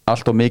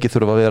allt og mikið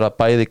þurfa að vera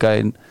bæði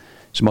gæinn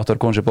sem átti að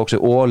vera komin sér bóksi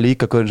og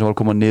líka gaurin sem var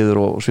að koma niður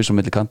og svissa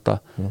milli kanta.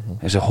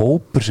 Þessi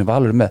hópur sem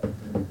Valur er með,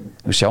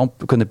 við sjáum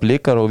hvernig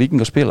Blikar og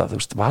Víkingar spila, þú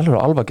veist, Valur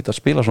og Alva geta að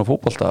spila svona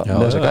fótbolta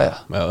með þessa gæja.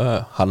 Já,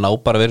 hann á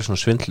bara að vera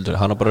svona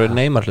svindlutur, hann á bara að vera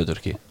Neymar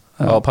hluturki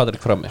á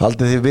Patrik frammi.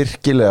 Haldið þið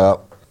virkilega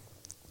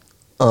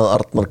að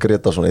Arnar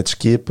Gretarsson, eitt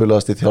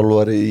skipulegasti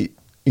þjálfari í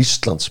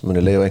Íslands,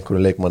 muni leyfa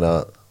einhverju leikmanni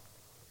að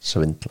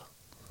svindla?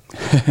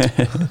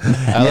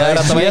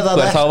 Þá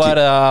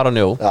væri það Aron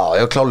Jó.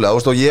 Já, klálega,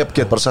 og ég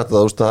get bara sagt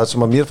það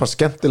sem að mér fannst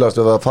skemmtilegast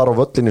við að fara á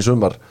völlin í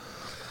sumar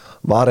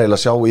var eiginlega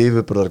að sjá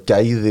yfirburðar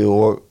gæði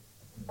og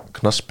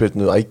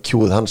knattspyrnu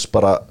IQ-ið hans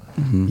bara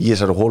í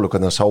þessari hólu,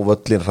 hvernig hann sá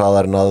völlin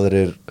hraðarinn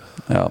aðrir.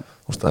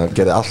 Hann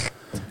gerði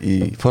allt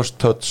í first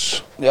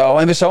touch. Já,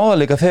 en við sáum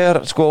það líka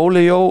þegar sko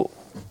Óli Jó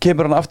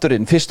kemur hann aftur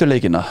inn fyrstu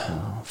leikina,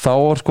 þá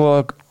var sko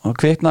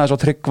kviknaði svo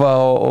Tryggva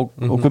og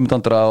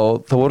Guðmundandra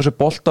og þá voru þessi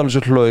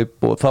boltalusur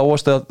hlaup og þá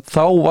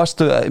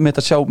varstu með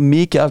að sjá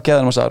mikið af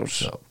gæðanum að Arons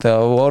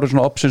þegar voru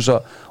svona options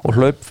og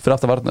hlaup fyrir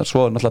aftur varnar,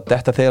 svo náttúrulega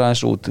detta þeirra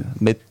eins út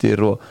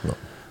middir og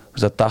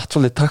það datt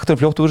svolítið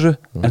takturinn fljótt úr þessu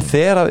en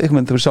þegar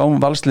við sáum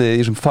valsliði í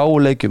þessum fáu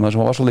leikjum þar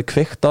sem var svolítið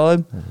kvikt á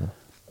þeim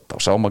þá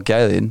sáum að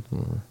gæðin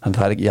þannig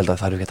það er ekki, ég held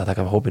að það er ekki að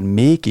taka hópin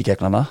mikið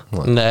gegn hana.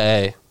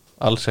 Nei,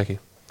 alls ekki.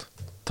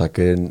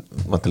 Takkin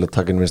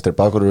vinstri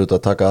bakur að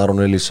taka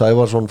Aron Elí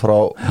Sævarsson frá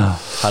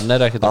hann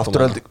er ekkert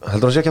afturhaldi,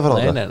 heldur hann sé ekki að fara á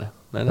það?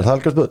 Nei. Er það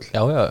algjörð bull?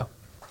 Já,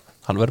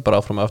 hann verður bara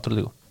áfram með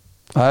afturhaldíku.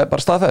 Það er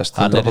bara staðfest.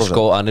 Hann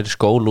er í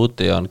skól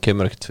úti og hann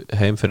kemur ekkert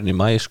heim fyrir í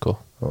maí sko.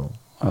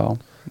 Já.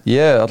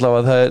 Ég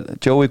allavega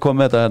þegar Joey kom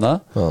með þetta hérna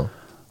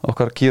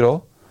okkar Kíró,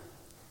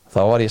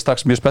 þá var ég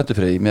strax mjög spenntur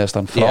fyrir því með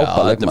þann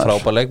frábær leikmaður.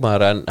 Frábær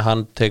leikmaður en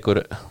hann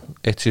tekur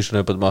eitt sísun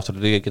upp með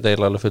afturhaldíku, ég get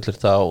eiginlega alveg fullir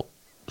það á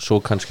svo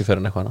kannski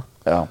fyrir eitthvað annað.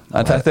 Já,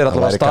 en þetta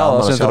alltaf staða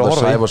sem þeir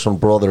horfa í. Sævarsson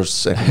Brothers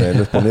einhvern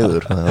veginn upp og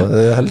niður. Það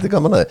er heldur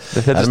gaman að þið.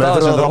 Þetta staða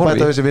sem þeir horfa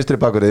í. Þessi vinstri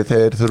bakverði,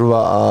 þeir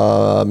þurfa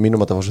að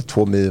mínum að það fá sér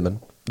 2 miðjumenn.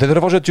 Þeir þurfa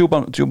að fá sér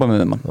djúpa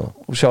miðjumann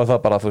og sjá það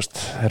bara, þú veist,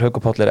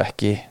 Haukur Páll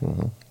ekki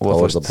og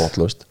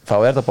þá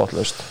er það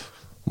botlaust.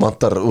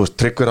 Mantar, þú veist,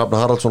 Tryggvi Hrafn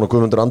Haraldsson og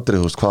Guðmundur Andri,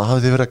 þú veist, hvað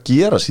hafið þið verið að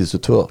gera síðustu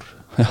 2 ár?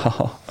 Já.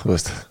 Þú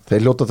veist,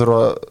 þeir hljóta þurfa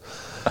að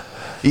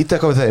íta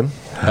eitthvað við þeim.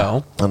 Já.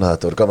 Þannig að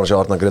þetta verður gaman að sjá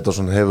Arnar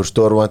Gretarsson hefur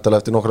störvæntalega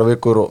eftir nokkra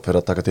vikur og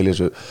fyrir að taka til í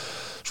þessu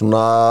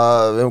svona,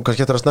 við höfum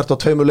kannski eftir að snerta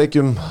á 2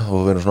 leikjum og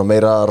við erum svona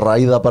meira að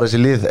ræða bara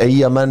þessi lið,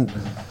 Eyjamenn.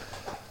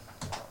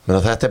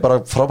 Þetta er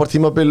bara frábært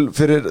tímabil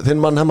fyrir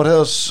þinn mann Hemmar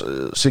Heiðars,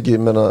 Siggi,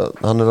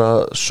 hann er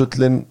að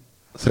sullin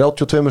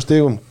 32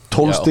 stigum,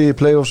 12 stig í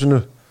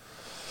playoffsinu.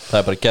 Það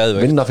er bara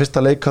geðveikt. Vinna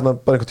fyrsta leik hann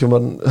bara einhvern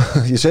tímann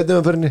í seinni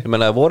umferðinni. Ég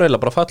meina það voru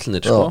eiginlega bara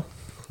fallinir sko.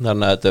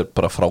 Þannig að þetta er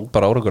bara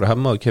frábær árangur að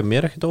Hemma og kemur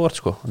mér ekkert óvart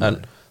sko. En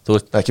þú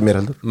veist, ekki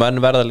mér heldur. Menn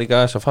verða líka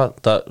aðeins að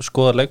fatta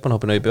skoða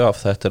leikmannhópinu í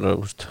BF. Þetta er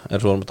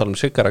eins og vorum að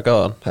tala Siggar að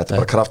gáðan. Þetta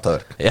er bara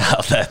kraftaverk. Já,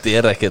 þetta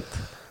er ekkert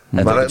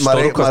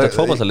stórkostlegt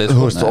fótboltalið.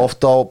 Þú veist,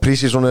 ofta á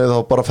prísísoni þá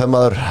bara 5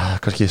 maður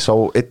kannski sá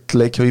 1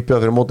 leik hjá IBF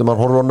fyrir móti,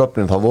 maður horfður á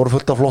nöfnin, það voru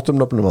fullt af flottum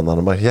nöfnum, þannig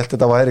að maður hélt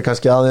þetta væri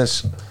kannski aðeins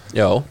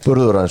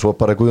burður, en svo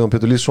bara Guðjón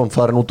Pétur Lýðsson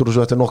farin út úr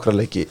þessu eftir nokkra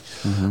leiki.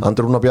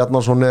 Andri Rúnar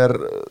Bjarnason er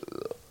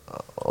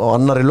á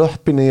annari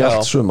löppinni í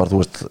allt sumar, þú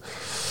veist.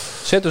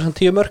 Setur hann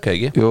 10 mörk,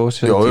 ekki? Jú,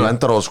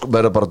 endar á að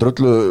vera bara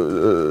drullu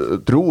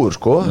drjúur,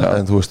 sko,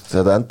 en þú veist,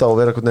 þetta enda á að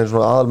vera einhvern veginn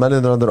svona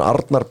aðalmennindur,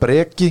 Arnar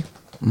Breki,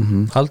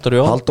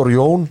 Halldór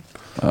Jón,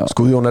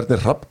 Guðjón Ernir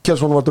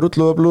Hrafnkelsson var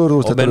drulluöflugur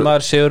og minn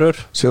maður Sigurður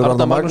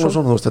Arnar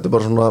Magnússon, þú veist, þetta er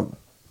bara svona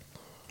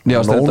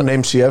no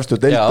names í efstu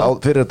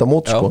deild fyrir þetta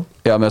mót, sko.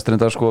 Já, mér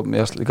strindar, sko,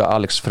 líka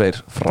Alex Freyr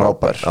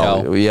frábær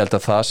og ég held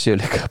að það séu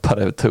líka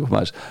bara ef við tökum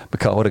aðeins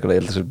með Káringar, ég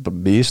held að það sé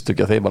bara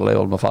mistökja þeim að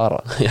leiða að fara.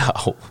 Já.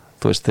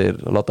 Þú veist,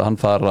 þeir láta hann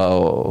fara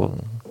og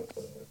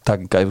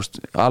taka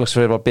Alex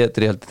Freyr var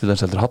betri, ég held til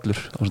þess heldur Hallur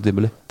á þessum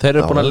tímabili. Þeir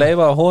eru búin að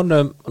leyfa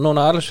honum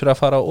núna Alex Freyr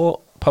að fara og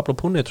Pablo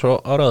Punietro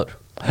áraður.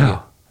 Já,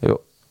 jú.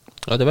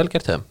 Þetta er vel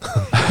gert þeim.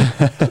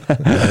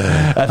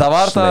 En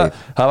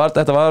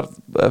þetta var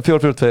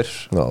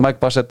 4-4-2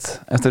 Mike Bassett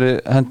eftir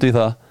hendu í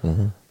það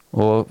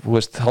og þú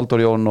veist,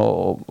 Halldór Jón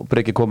og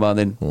Breki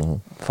komaðan inn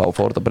þá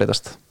fór þetta að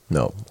breytast.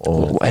 Já,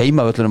 og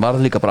heimavöllunum var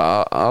líka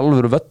bara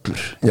alvöru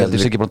völlur. Ég held að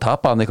ég ekki bara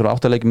tapa hann einhverjum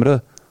 8 leikjum í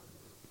röð.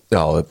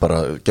 Já,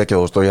 bara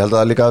geggjaðust og ég held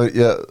að líka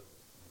ég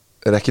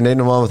er ekki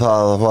neinum af það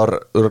að það var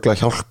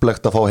örugglega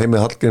hjálplegt að fá Heimi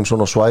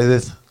Hallgrímsson á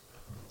svæðið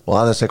og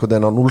aðeins einhvern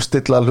veginn að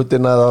núlstilla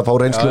hlutina eða að fá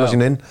reynsluna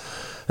sín inn,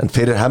 en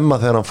fyrir Hemma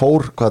þegar hann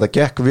fór, hvað þetta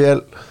gekk vel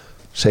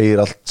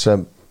segir allt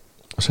sem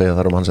segja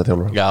þar hans að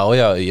þjálfur. Já,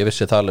 ég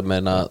vissi það alveg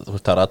með að þú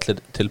veist, það er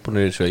allir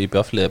tilbúinir í þessu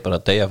IBF-liði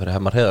bara að deyja fyrir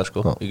Hemmar Heiðar,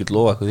 sko. Ég get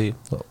lofa eitthvað því.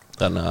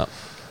 Þannig að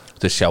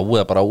þau sjáu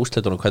það bara á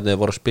úrslitunum hvernig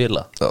þeir voru að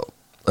spila. Já,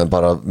 en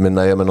bara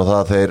minna ég menn á það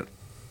að þeir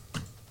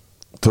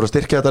þurfa að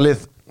styrkja þetta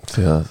lið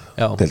því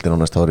að deildin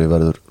á næsta ári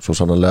verður svo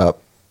sannarlega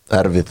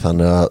erfið,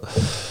 þannig að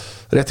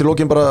rétt í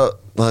lokin bara,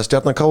 það er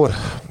Stjarnan KR.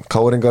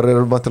 KR-ingar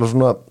eru mættilega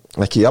svona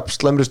ekki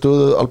jafnslæmri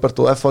stöðu, Albert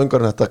og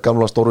F-ingar, þetta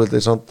gamla stórvildi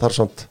þar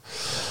samt.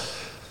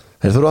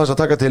 Þeir þurfa aðeins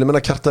að taka til, ég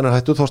menna Kjartan er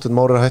hættur, Þorsteinn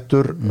Már er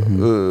hættur,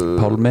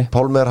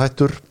 Pálmi er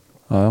hættur,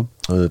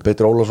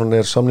 Beitir Ólafsson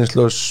er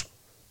samningslaus,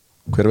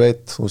 hver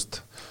veit, þú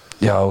veist.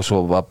 Já, og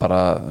svo var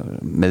bara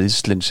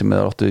meðslinn sem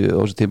er áttu á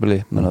þessu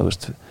tímabili, menna, þú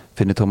veist,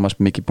 Finnur Tómas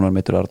mikið búin að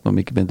meitur Arn og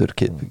mikið myndur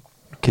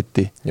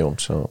Kitty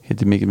Jóns,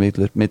 Kitty mikið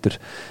meitur.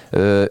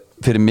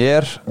 Fyrir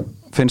mér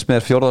finnst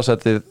mér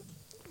fjórðasætið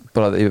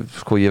bara,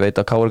 ég veit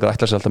að Káringar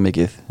ætla sér alltaf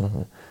mikið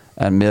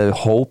en með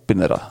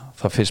hópin þeirra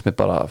það finnst mér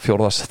bara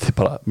fjórðasætið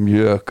bara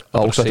mjög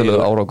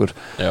ásættilegur árangur.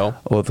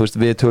 Og þú veist,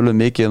 við tölum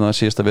mikið um það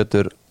síðasta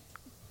vetur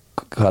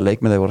hvaða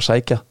leikmenn þeir voru að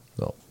sækja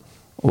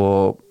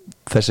og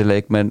þessi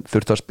leikmenn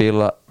þurftu að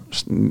spila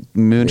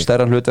mun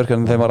stærra hlutverk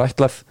en þeim var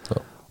ætlað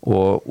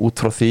og út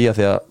frá því að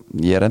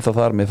ég er ennþá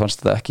þar, mér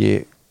fannst þetta ekki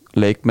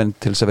leikmenn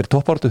til þess að vera í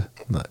toppáratu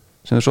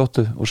sem þeir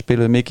sóttu og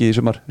spiluðu mikið í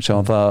sumar. Við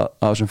sjáum það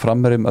að þessum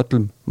framherjum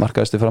öllum,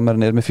 markaðasti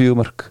framherjinn er með 4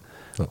 mörk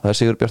og það er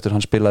Sigurbjartur,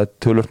 hann spilaði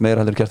tölvört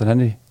meira heldur en Kjartan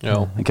Henry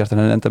en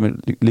Kjartan Henry enda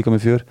líka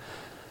með 4.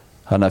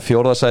 Þannig að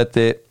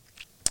fjórðasæti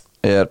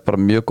er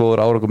bara mjög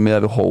góður árangur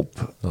með við hóp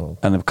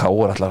en ef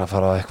KR ætlar að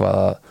fara eitthvað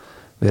að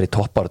vera í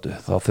toppáratu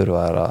þá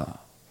þurfa þær að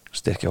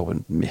styrkja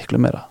hópin miklu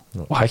meira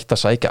og hægt að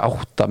sækja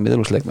 8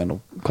 miðlungsleikmenn og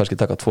kannski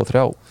taka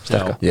 2-3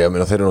 sterka. Ég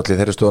meina þeir eru náttúrulega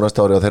þeirri stöðu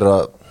næsta ári og þeirra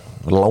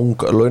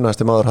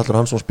launasti maður Hallur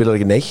Hansson spilar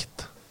ekki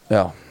neitt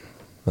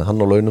með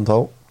hann á launum þá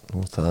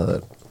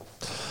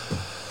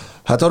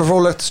þetta var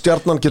fróðlegt.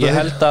 Stjarnan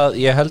geta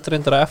ég held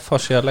reyndar að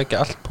FH sé að leggja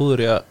allt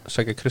púður í að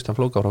segja Kristján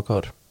Flóka frá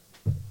KR.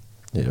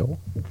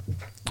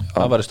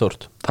 Það væri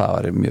stórt. Það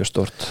væri mjög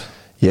stórt.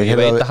 Ég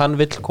veit að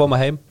hann vill koma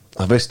heim.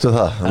 Það veistu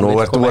það, nú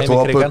ert þú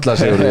að bulla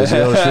Sigur, ég sé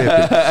á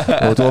svipin,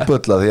 nú ert þú að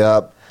bulla því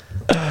að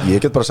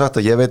ég get bara sagt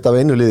að ég veit af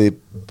einu liði í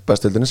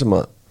bestildinni sem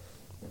að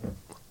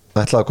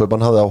ætlaði að kaupa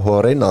hann hafði áhuga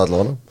að reyna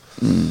allavega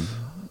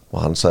og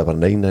hann sagði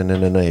bara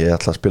nei, ég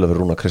ætla að spila fyrir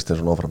Rúnar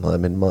Kristinsson áfram,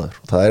 það minn maður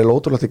og það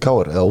ótrúlegt í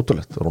KR, eða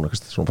ótrúlegt Rúnar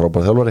Kristinsson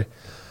frábær þjálfari,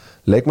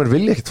 leikmenn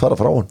vilja ekkert fara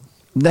frá hann.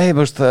 Nei,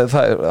 það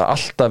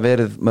alltaf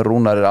verið með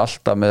Rúnar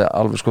alltaf með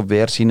alveg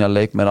ver sína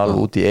leikmenn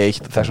alveg út í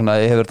eitt, þess vegna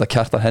hefur þetta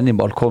Kjartan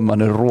Hennimál komið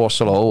manni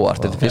rosalega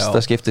óvart, þetta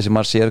fyrsta skipti sem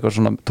maður sér eitthvað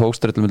svona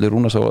tókströllum milli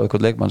Rúnars og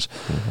eitthvað leikmanns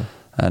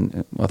en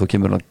að þú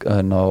kemur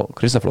hann á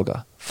Kristaflóka,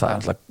 það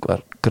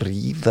alltaf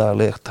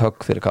gríðalegt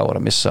högg fyrir KR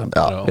að missa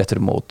rétt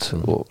fyrir mót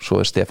og svo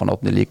Stefán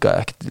Átni líka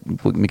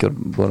ekkert mikið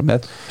voru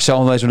með,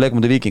 sjáum það í þessum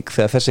leikmöndi Víking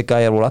þegar þessi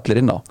gæjar voru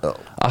allir inn á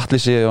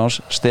Atli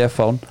Sigurjóns,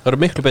 Stefán það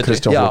eru miklu betri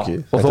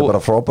þetta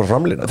bara frábær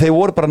framlína, þeir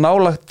voru bara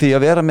nálægt því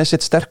að vera með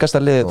sitt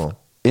sterkasta lið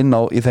inn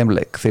á í þeim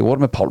leik, þeir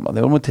voru með Pálma,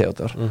 þeir voru með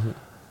Theodor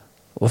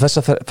og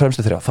þessa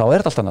fremstu þrjá, þá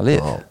þetta allt annað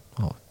lið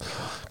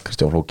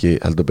Kristján Flóki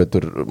heldur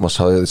betur,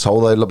 maður sá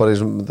það eða bara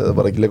það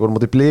var ekki leikur á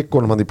móti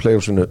Blikunum hann í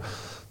play-offsinu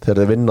þegar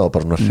þeir vinna og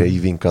bara svona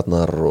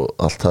hreyfingarnar og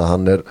allt það,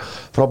 hann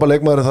frábær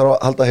leikmaður þarf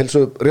að halda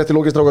heilsu rétt í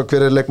lókistráka,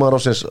 hver leikmaður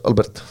ásins,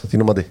 Albert,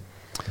 þínum mati?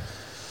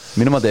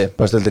 Mínum mati?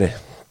 Bæsteldinni?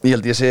 Ég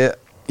held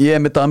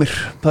ég með Damir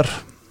þar.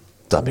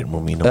 Damir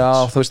mú mínum Já,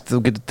 þú veist, þú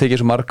getur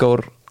tekið svo marga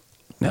úr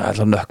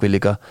alltaf Nökkvi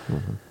líka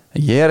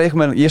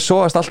ég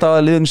sóast alltaf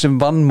að liðin sem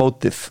vann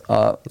mótið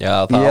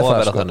já, það á að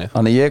vera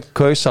þannig ég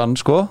kaus hann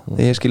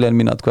ég skilja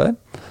henni mín atkvæði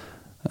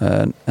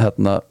en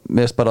mér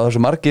finnst bara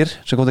þessu margir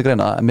sem kom til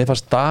greina, en mér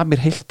fannst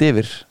Damir heilt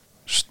yfir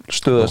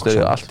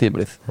stöðastöðu allt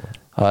tímrið,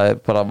 það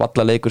bara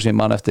valla leikur sem ég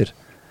man eftir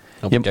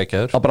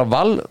bara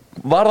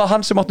var það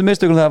hann sem átti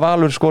mistökum þegar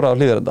Valur skoraði á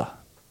Hlíðarenda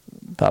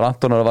það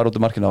Antonar var út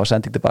úr markinu og var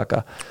sending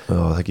tilbaka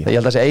ég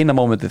held að þessi eina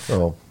mómentið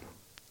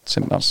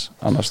sem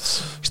annars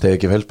Stegi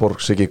ekki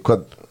Felsborg, Siggi,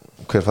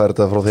 hver fær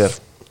þetta frá þér?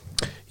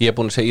 Ég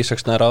búin að segja Ísak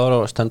Snær áður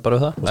og stend bara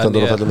við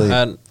það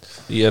en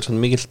ég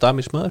svona mikill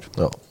Damísmaður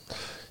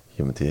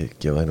ég myndi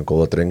gefa henni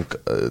góða dreng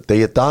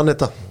Degi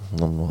Daneta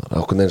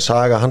ákveðin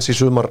saga hans í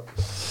sumar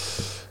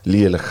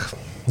lígileg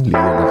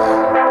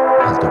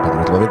heldur betur,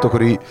 við ætlum að vinda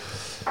okkur í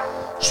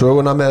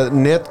söguna með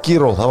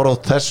Netgyro, það var á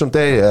þessum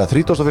degi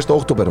 31.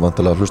 október,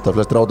 vantilega að hlusta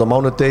flestir á þetta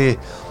mánudegi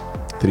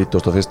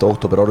 31.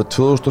 október árið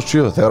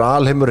 2007 þegar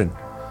alheimurinn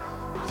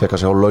fekk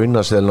að sjá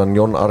launaseðlan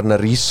Jón Arne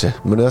Riise,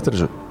 munið eftir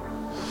þessu?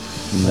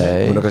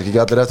 Nei. Munið kannski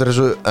ekki allir eftir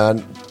þessu en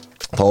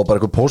þá var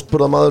bara einhver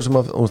póstburðamaður sem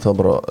það var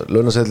bara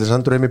launaseðli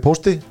sendur heim í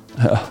pósti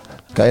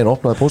gæinn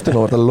opnaði póstin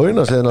og var þetta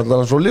launaseðin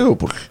allan svo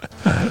Liverpool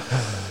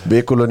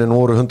vikulaunin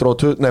voru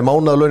 120,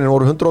 mánaðalaunin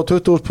voru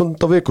 120.000 pund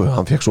á viku,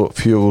 hann fekk svo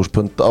 4.000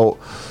 pund á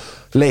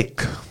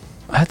leik.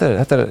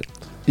 Þetta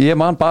ég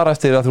man bara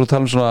eftir að þú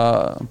tala svona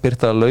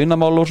birta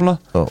launamál og svona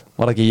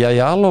var ekki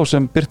Jáló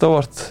sem birta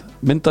ávart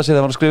mynda sér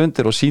þegar hann skrif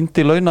undir og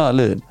síndi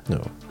launaliðin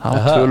hann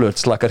var tölvöld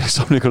slakar í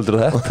samlíkuldur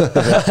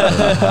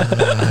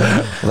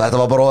þetta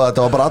var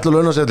bara allur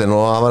launaseðlin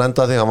og hann var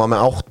endað því, hann var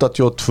með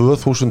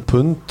 82.000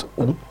 pund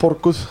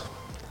útborguð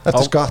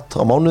eftir skatt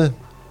á mánuði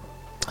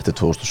þetta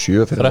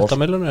 2007 13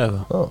 milljónir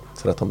eða?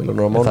 13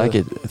 milljónir á mánuði það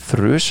ekki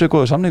þrjusu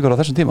góðu samningur á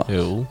þessum tíma?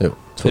 Jú.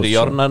 Fyrir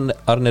Jón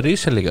Arne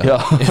Riise líka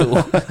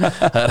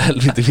það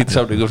helviti lítið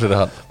samningur fyrir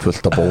hann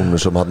fullt af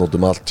bónusum hann út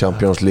allt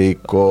Champions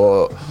League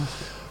og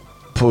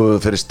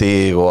fyrir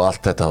stig og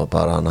allt þetta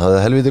bara, hann hafði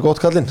helviti gott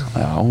kallinn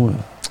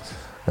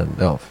en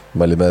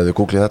mælið með að við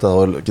googlið þetta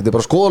þá getið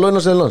bara skoða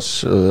launaseðlans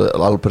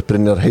Albert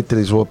Brynjar heitir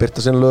því svo að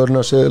byrta sinna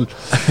launaseðl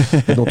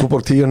hérna á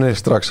Túborg 10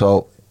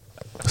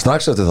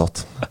 strax eftir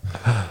þátt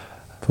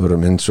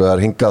förum hins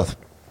vegar hingað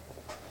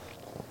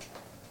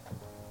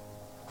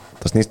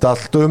það snýst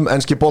allt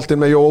enski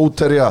boltinn með Jó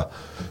Úterja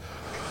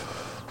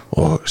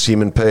og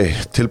Síminn Pay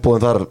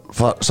tilbúin þar,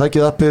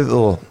 sækið appið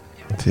og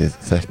þið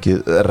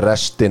þekkið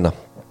restina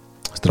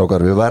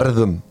strákar, við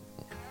verðum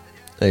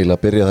eiginlega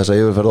að byrja þessa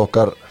yfirferð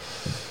okkar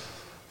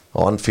á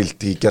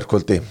Anfield í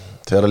gærkvöldi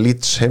þegar að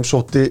Leeds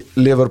heimsótti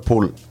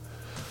Liverpool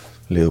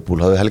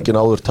hafði helgin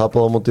áður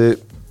tapað á móti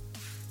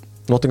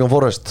Nottingham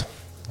Forest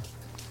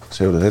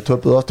Sigurður, þeir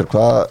töpuðu aftur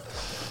hvað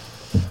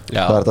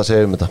er þetta að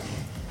segja þetta?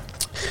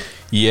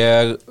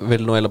 Ég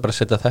vil nú eiginlega bara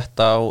setja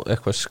þetta á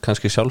eitthvað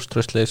kannski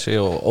sjálfströstleysi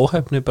og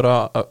óhefni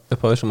bara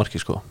upp á þessu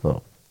marki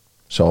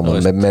Sjáum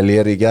við með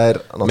Melier í gær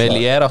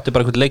Melier átti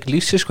bara einhvern leik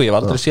lífsi ég hef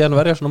aldrei séð hann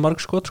verja svona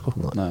marg skot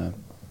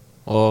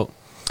og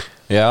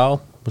já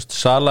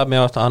Sala,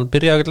 mér átti að hann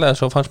byrjaði ekkert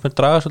svo fannst mér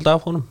draga svolítið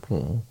af honum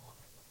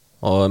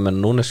og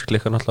menn Núnes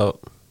klikkar náttúrulega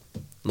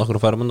nokkur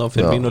að færa munna á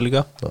fyrir mínu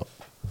líka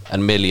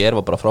en Melier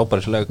var bara frábær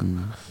í þessu leik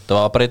það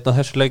var bara einn af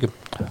þessu leikum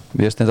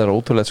Mér finnst þetta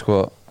ótrúlegt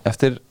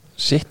eftir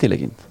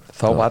City-leikinn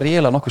þá var ég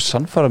eiginlega nokkuð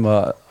sannfærum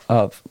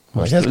að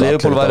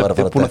Liverpool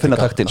væri búin að finna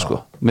taktinn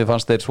mér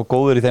fannst þeir svo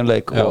góður í þeim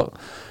leik og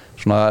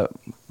svona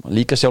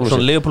líka sjálfur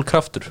svona Liverpool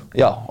kraftur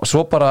og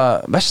svo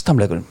bara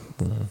Vestamleikurinn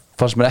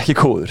fannst mér ekki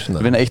góður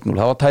vinna 1-0,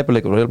 það var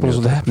tæpuleikur og ég er bara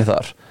svolítið hefni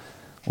þar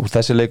og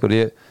þessi leikur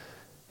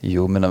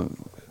minna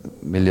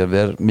vilja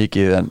vera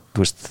mikið en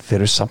veist,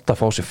 þeir eru samt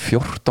að fá sér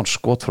 14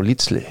 skot frá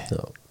Leedsli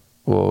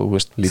og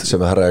Leeds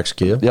sem er herra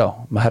XG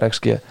með herra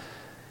XG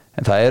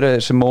en það eru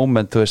þessi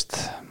moment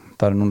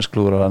það eru núna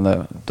sklúður á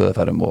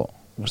döðafærum og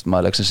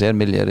maður leiksins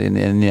Melier inn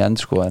í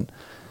end en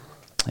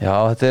já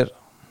þetta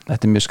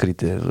þetta mjög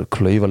skrítið,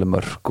 klaufaleg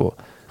mörk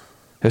og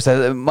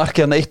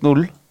markið hann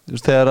 1-0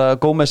 þegar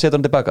Gómez setur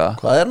hann tilbaka.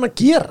 Hvað hann að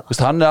gera?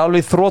 Hann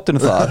alveg í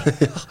þrotinu þar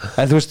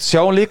en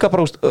sjáum líka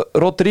bara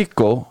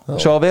Rodrigo,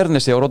 sjá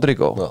Vernesi og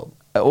Rodrigo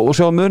og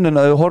sjá munin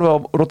að þau horfa á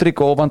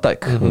Rodrigo og Van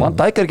Dijk Van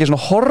Dijk ekki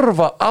svona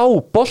horfa á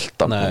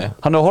boltan,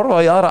 hann að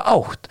horfa í aðra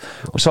átt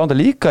og sjá hann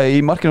það líka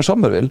í markinu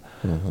Sommerville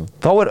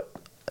þá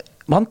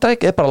Van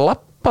Dijk bara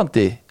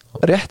lappandi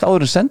rétt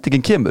áður en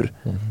sendingin kemur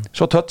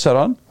svo touchar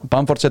hann,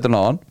 Bamford setur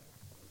hann á hann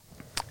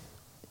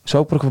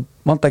sjá bara hvað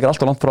Van Dijk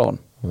alltaf langt frá hann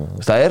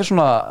það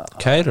svona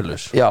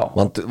kærulus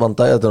Van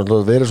Dijk, þetta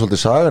verið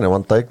svolítið sagan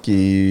Van Dijk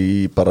í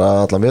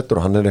bara allan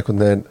vetur og hann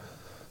einhvern veginn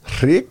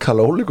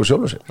hrikalega ólíkur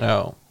sjálfur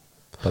sér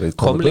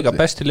kom líka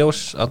best í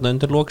ljós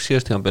undir lok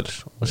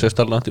síðastíðanbils og sést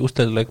alveg í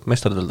úrslitaleik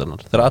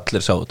meistaradeildarinnar þegar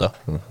allir sá þetta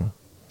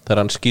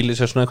þegar hann skýlir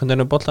sér svona einhvern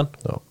veginn um bollan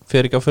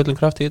fer ekki á fullum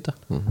kraft í þetta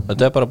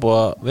þetta bara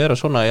búið að vera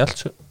svona í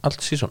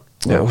allt sísón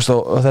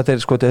og þetta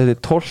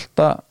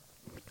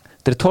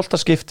er 12.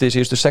 skipti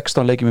síðustu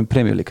 16 leikjum í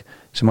Premier League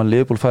sem hann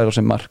Liverpool fær á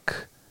sem mark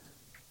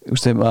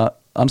sem að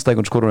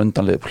anstæðingun skorur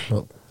undan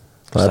Liverpool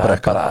það er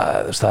eitthvað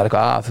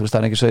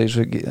það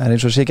er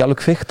eins og sé ekki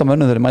alveg kvikt á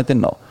mönnum þegar þeir mæti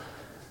inn á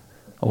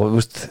og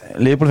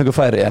Liverpool fengur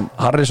færi en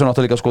Harrison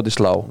átti líka skot í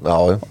slá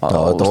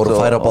þetta voru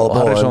færi á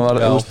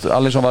báða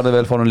Alisson varði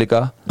vel fórum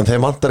líka en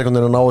þeim vantar einhvern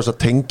veginn að ná þessa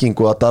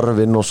tengingu að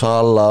Darwin og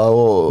Sala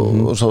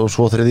og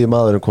svo þriðji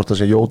maðurinn hvort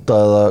það sé Jóta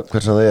eða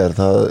hver sem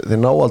það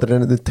þeir ná aldrei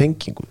einhvern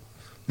tengingu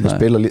þeir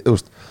spila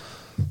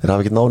þeir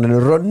hafa ekki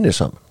náðinu rönni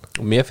saman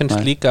og mér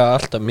finnst líka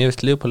alltaf mér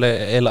finnst Liverpool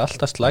eiginlega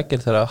alltaf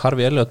slækir þegar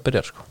Harvey Elliott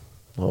byrjar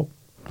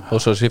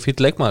og svo sé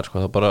fýtt leikmaður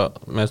þá bara,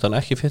 mér finnst hann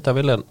ekki fýtt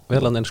að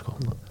velan einn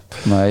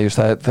Nei, ég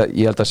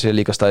held að sé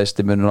líka stæðist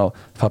í munum á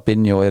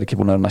Fabinho ekki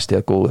búin að vera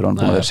næstíða góður hann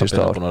búin að vera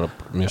síðustu ár búin að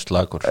vera mjög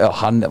slagur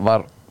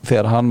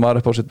þegar hann var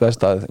upp á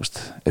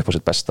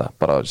sitt besta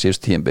bara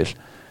síðust tímabil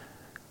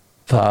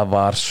það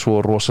var svo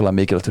rosalega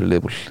mikilvægt fyrir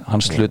Liverpool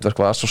hans hlutverk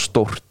var svo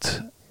stórt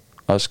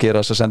að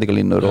skera þessar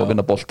sendingalínur og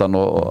vinna boltan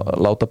og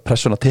láta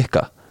pressuna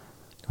tikka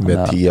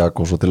með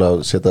Tiago svo til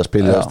að setja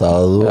spilið af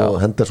stað og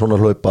Henderson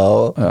að hlaupa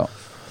og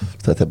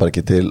þetta bara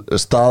ekki til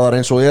staðar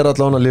eins og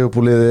allan að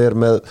Liverpoolið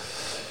með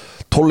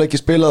 12 leiki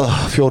spilað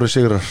 4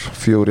 sigrar,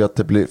 4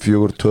 jafntefli,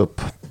 4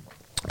 töp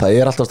það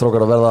alltaf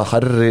strákar að verða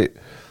hærri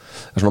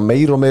svona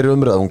meiri og meiri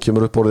umræð hún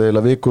kemur upp orðið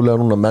eiginlega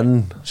vikulega núna menn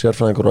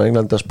sérfræðingur á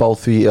Englandi að spá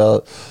því að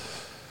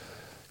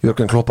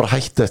Jörgen Klopp bara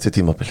hætti eftir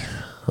tímabil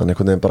þannig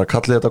einhvern veginn bara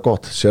kallið þetta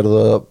gott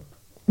sérðu að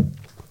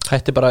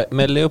hætti bara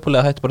með Liverpool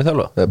eða hætti bara í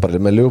þjálfa?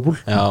 Bara með Liverpool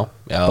bara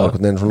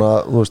einhvern veginn svona,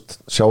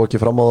 sjá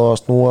ekki fram á það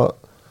að snúa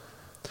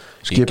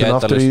skipin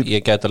aftur í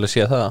ég get alveg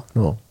séð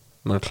það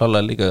maður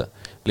klálega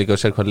líka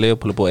að sér hvað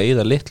Liverpool búið að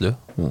eyða litlu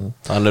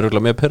hann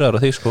örugglega mjög pirraður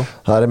á því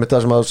það einmitt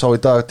það sem að sá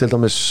í dag til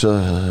dæmis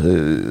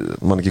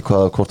man ekki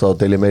hvort það á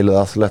Daily Mail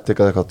eða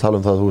Athletic eða eitthvað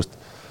tala það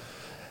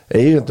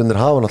eigendunir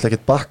hafa náttúrulega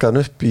ekkert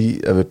bakkaðan upp í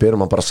ef við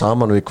berum hann bara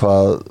saman við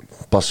hvað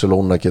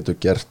Barcelona getur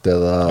gert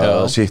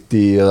eða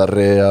City eða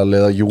Real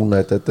eða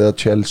United eða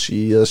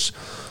Chelsea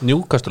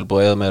Newcastle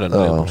búið eða meira en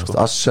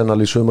Liverpool Arsenal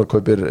í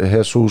sumarkaupir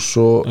Jesus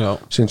og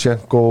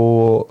Sinchenko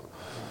og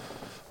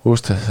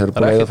þeir eru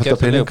búin að eða fullt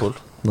af pening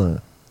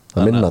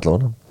það minna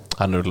allavega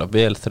hann er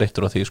vel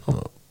þreyttur á því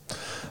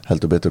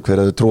heldur betur,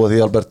 hver hefur trúið því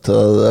Albert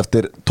að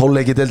eftir 12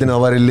 leiki í deildinni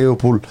þá væri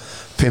Liverpool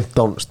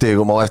 15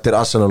 stigum á eftir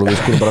Arsenal og við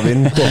skulum bara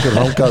vinda okkur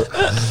þangað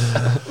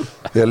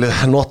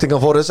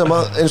Nottingham Forest sem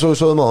að eins og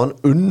við sögum á hann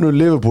unnu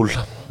Liverpool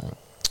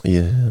í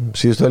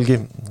síðustu helgi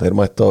þeir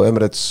mættu á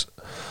Emirates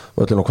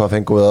öllin og hvað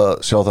fengum við að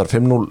sjá þar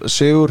 5-0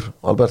 sigur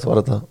Albert,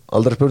 var þetta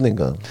aldrei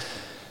spurning?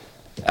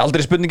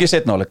 Aldrei spurning í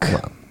seinni hálfleik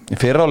í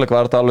fyrra hálfleik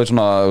var þetta alveg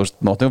svona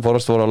Nottingham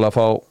Forest voru alveg að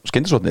fá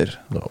skyndisóknir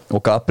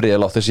og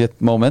Gabriel átti sér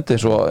moment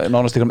eins og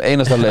nánast ykkur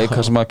einasta leik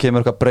þar sem að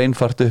kemur eitthvað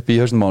breinfart upp í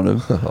hausnum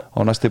ánum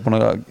og næstu búin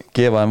að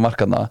gefa þeim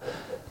markarna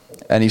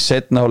en í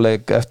seinni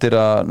hálfleik eftir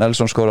að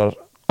Nelson skorar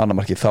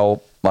annarmarki þá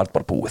var þetta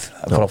bara búið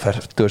frá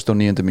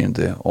 49.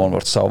 mínútu og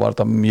sá var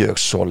þetta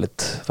mjög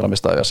solid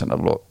framistæði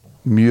og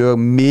mjög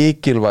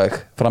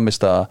mikilvæg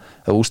framistæða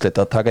að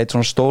úslita að taka eitt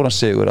svona stóran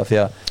sigur af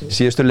því að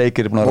síðustu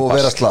leikir er búin að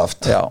vera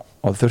slaft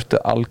og þurftu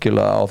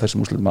algjörlega á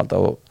þessum úrslitum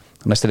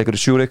og næsti leikur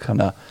í Zurich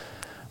þannig að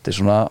þetta er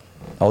svona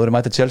áður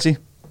mætið Chelsea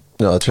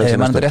Chelsea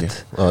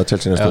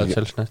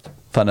næst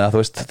þannig að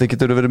þið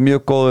getur verið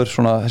mjög góður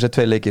svona þessi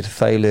 2 leikir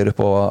þægilegir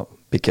upp á að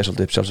byggja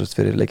svolítið upp sjálfsagt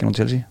fyrir leikinn á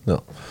Chelsea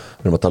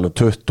við erum að tala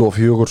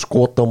 24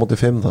 skota á móti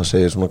 5 það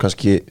segir svona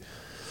kannski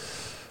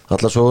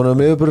alla söguna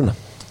yfirburðina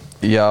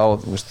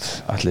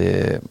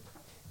allir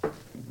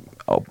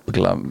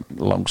ábyggla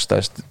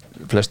langstæðst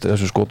flestu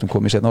þessu skotum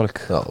kom í seinna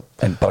hálfleik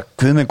en bara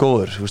guð minn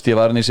góður ég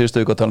var í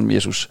síðustu viku að tala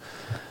Jesus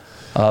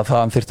að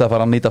það þyrfti að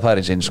fara að nýta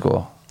færin sín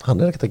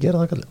hann ekkert að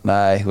gera það kallið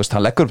nei,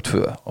 hann leggur upp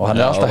 2 og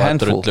hann alltaf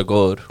handfull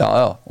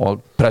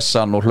og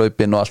pressan og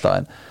hlaupin og alltaf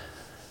en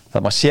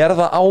það maður sér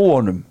það á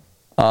honum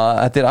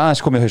að þetta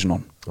aðeins komið í hausin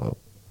honum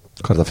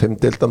hvað það 5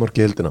 deildamörk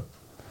í hildina?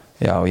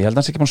 Já, ég held að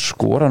hans ekki búin að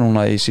skora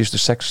núna í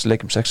síðustu 6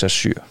 leikum 6 eða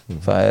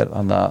 7 það er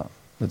hann að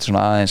þetta er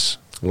svona aðeins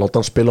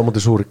láta hann spila á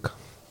móti Zurich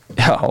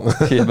Já,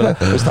 ég meina,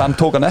 hann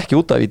tók hann ekki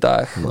út af í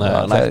dag. Nei,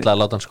 hann ætlaði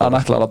að láta hann skora. Hann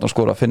ætlaði að láta hann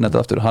skora, finna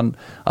þetta aftur. Hann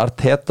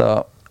Arteta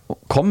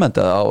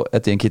kommentaði á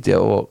Eddie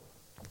Nketiah og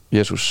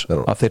Jesus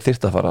að þeir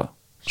þyrftu að fara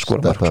að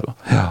skora mark, sko.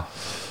 Já.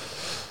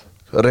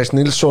 Reis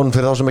Nilsson,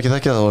 fyrir þá sem ekki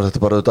þekkja, þá var þetta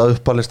bara auðvitað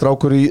uppalinn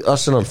strákur í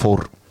Arsenal,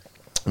 fór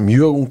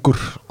mjög ungur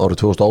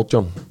árið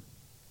 2018.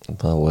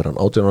 Þá hann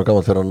 18 ára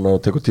gamall fyrir hann að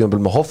teka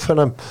tímabil með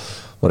Hoffenheim,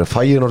 var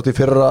Feyenoord í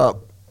fyrra.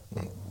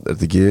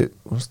 Þetta ekki,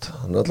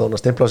 hann allavega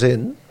að stimpla sig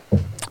inn.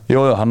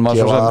 Jú, hann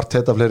var gefa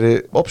Arteta fleiri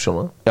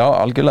opsjóna. Já,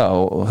 algjörlega,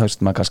 og þú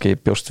veist, maður kannski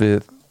bjóst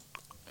við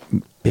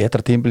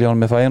betra tímabil hjá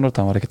hann með Feyenoord,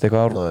 hann var ekkert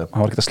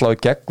að slá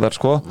í gegn þar,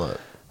 sko. Nei.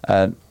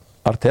 En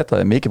Arteta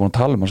er mikið búin að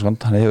tala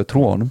hann hefur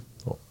trú á honum.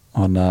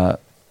 Hann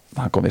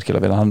kom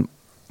virkilega vel, hann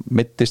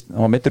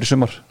var meiddur í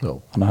sumar,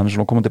 hann er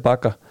svona komið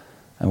tilbaka,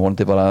 en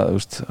vonandi bara, þú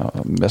veist,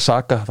 með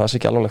Saka, það sé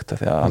ekki alvarlegt.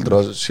 Heldur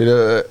það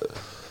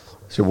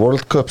sé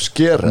World Cup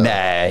sker?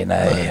 Nei,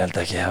 ég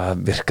held ekki,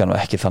 það virka nú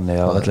ekki þannig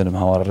á vellinum,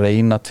 hann var að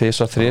reyna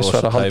 2-3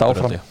 að halda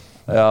áfram.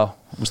 Já,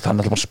 hann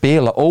er alltaf að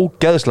spila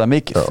ógeðslega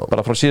mikið,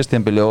 bara frá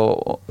síðastíðanbili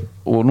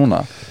og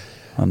núna.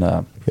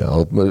 Já,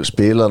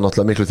 spilaði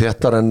náttúrulega miklu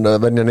þéttar en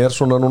venjan er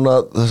svona núna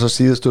þessar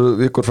síðustu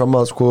vikur fram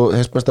að sko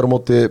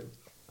heimsmeistaramóti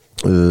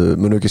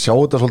munu ekki sjá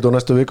þetta svolítið á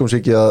næstu vikum sér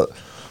ekki að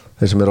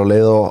þeir sem eru á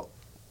leið á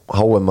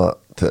HM að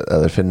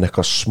þeir finna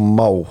eitthvað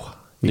smá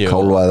í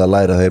kálva eða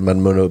læra þeir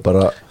menn munu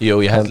bara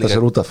henda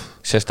sér út af.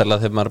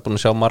 Sérstaklega þegar maður er búin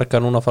að sjá marga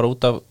núna að fara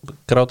út af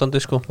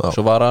grátandi sko,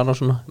 svo var hann og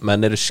svona,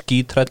 menn eru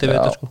skítrætti við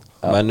þetta sko,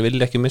 menn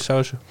vilja ekki missa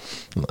þessu.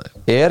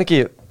 Er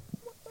ekki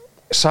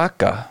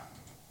Saka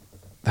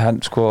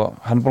hann er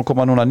búin að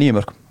koma núna 9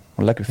 mörgum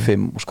og leggur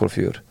 5 og skora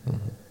 4.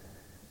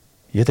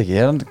 Ég veit ekki,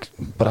 er hann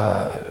bara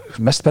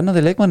mest spennandi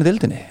leikmaður í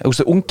deildinni,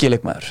 ungi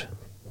leikmaður.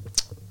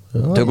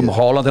 Tökum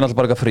Haaland alltaf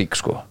bara eitthvað frík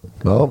sko.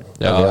 Já,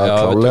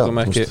 við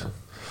tökum ekki.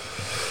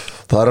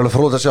 Það er alveg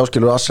fróðilegt að sjá,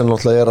 skilur, Arsenal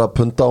alltaf er að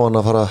punda á hann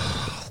að fara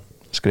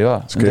skrifa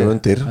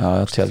undir. Já,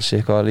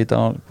 Chelsea eitthvað að líta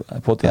á hann.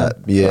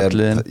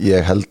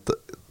 Ég held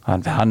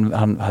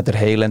þetta er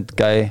Heiland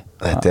gæ.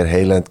 Þetta er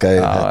Heiland gæ,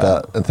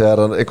 en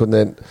þegar hann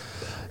einhvern veginn.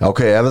 Já,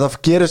 ok, ef það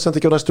gerist samt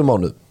ekki á næstu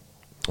mánuð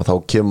og þá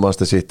kemur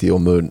Manchester City og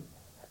mun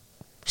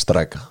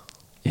stræka.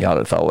 Já,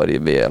 þá er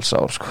ég vel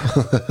sár sko.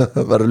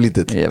 Verður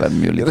lítill? Ég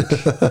verður mjög lítill.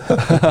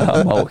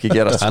 Það má ekki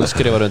gerast. Hann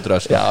skrifar undir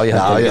þessu. Já,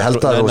 ég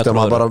held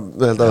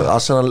að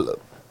Arsenal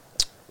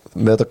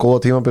með þetta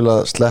góða tímabil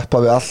að sleppa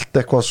við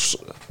allt eitthvað.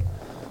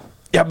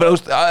 Já,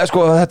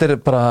 sko, þetta er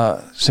bara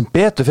sem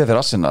betur fyrir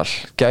Arsenal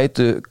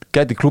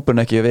gæti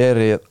klúbburinn ekki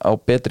verið á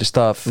betri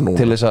stað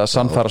til þess að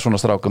sannfara svona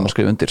strákum að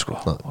skrifa undir sko.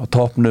 Á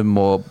toppnum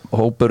og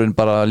hópurinn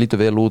bara lítur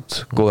vel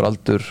út, góður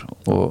aldur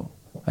og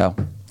já,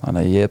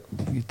 þannig að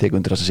ég tek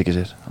undir þess að Siggi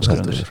sér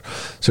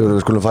Sigur,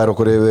 við skulum færa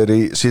okkur yfir í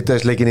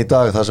síðdegisleikin í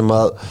dag þar sem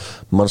að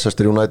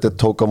Manchester United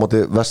tók á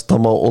móti West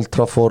Ham á Old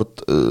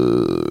Trafford.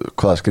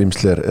 Hvaða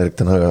skrimsli er Erik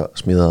ten Hag að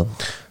smíða?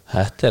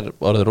 Þetta er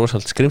orðið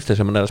rosalt skrimsli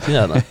sem hann er að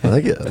smíða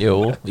þarna. Jú,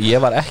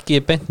 ég var ekki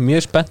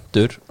mjög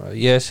spenntur,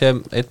 ég sem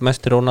einn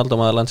mesti Ronaldo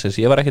maður landsins,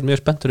 ég var ekki mjög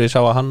spenntur, ég sá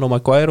að hann og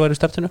Maguire var í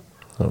startinu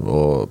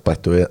og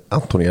bættu við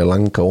Antoni að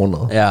langa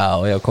óna.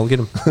 Já,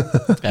 konginum.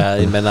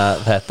 Ég meina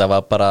þetta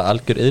var bara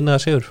algjör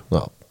iðnaða sigur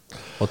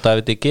og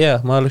David De Gea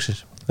maður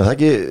leiksins. Það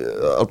ekki,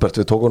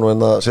 Albert, við tókum nú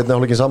enna setni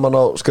hálfleikin saman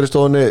á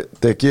skrifstofunni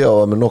De Gea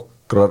og með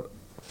nokkrar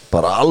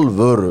bara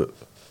alvöru.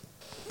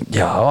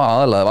 Já,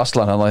 aðalega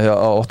vasslan hann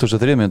á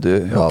 83 mínútu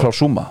frá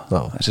Zuma,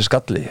 þessi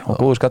skalli og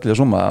góður skalli á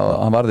Zuma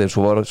og hann varði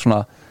svo var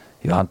svona,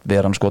 hann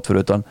verið hann skott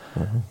fyrir utan.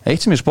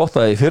 Eitt sem ég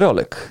spottaði í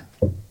fyrirháleik,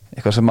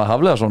 eitthvað sem að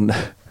Hafleðarsson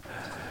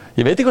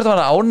ég veit ekki hvort það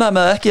var ánægð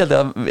með ekki, ég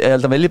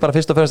held að vilji bara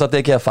fyrst og fremst að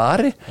DG að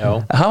fari,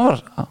 en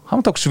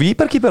hann tók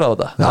svíperkýper á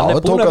þetta. Hann er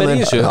búin að vera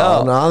í þessu.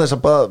 Hann er aðeins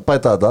að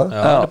bæta þetta.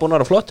 Hann er búin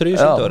að vera flottur í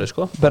þessu ári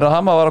sko. Berra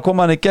hann var að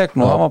koma hann í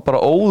gegn og hann var bara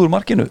óður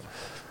markinu.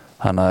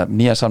 Hann að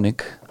nýja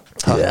samning.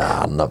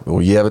 Já,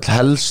 og ég vil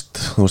helst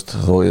þú veist,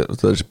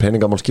 þessi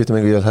peningamál skiptir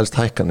mig, ég vil helst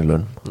hækkan í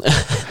laun.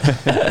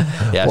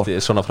 Já,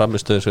 svona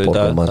framistöðu svo í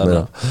dag.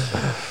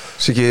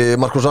 Siggi,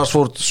 Marcus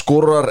Rashford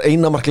skorar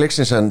eina mark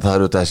leiksins en það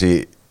eru þessi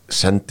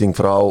sending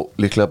frá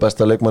líklega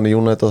besta leikmann í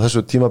United á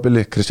þessu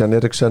tímabili, Christian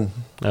Eriksen.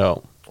 Já.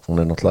 Hún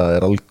er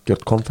náttúrulega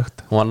algjört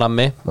konfekt. Hún var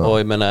nammi og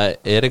ég meina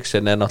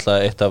Eriksen er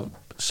náttúrulega eitt af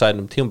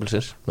sænum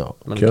tímabilsins. Já,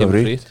 kemur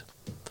frýtt.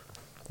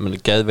 Ég meina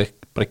geðveikt,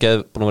 bara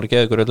búin að vera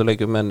geðveikur öllu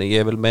leikjum, en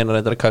ég vil meina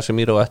reyndar að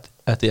Casemiro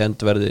eftir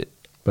end verði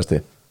besti.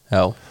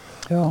 Já,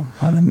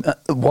 hann er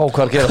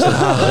hvað gerast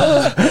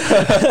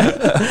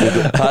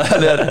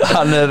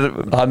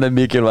hann er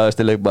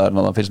mikilvægasti leikmaður,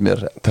 það finnst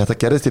mér. Þetta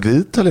gerðist í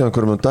viðtali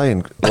einhverjum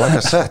daginn,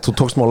 Lacazette, þú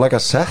tókst má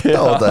Lacazette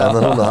á þetta en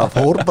núna, það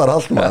fór bara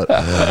allt maður.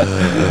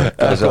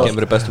 Það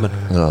kemur í bestu menn.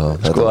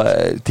 Sko,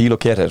 Tíl og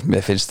Kerr,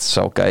 mér finnst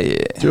sá gæi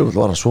Djöfull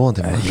var hann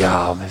svoandi maður.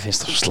 Já, mér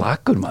finnst það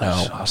slagur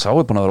maður. Það sá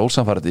er búin að vera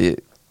ósamfærið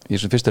í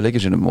þessum fyrstu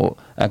leikjum sínum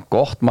en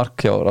gott mark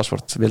hjá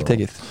Rashford, vel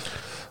tekið.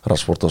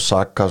 Rashford og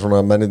Saka,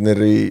 svona mennirnir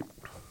í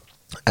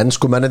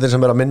ensku mennirnir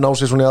sem er að minna á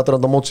sig svona í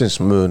aðranda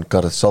mótsins,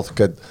 Gareth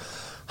Southgate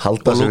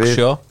halda sig við.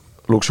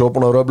 Luke Shaw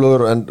búin að vera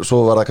öflugur, en svo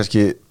var það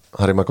kannski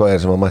Harry Maguire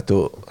sem að mættu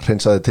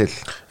hreinsaði til.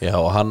 Já,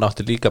 og hann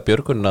átti líka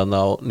björgunna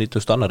á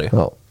 90 annari.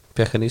 Já.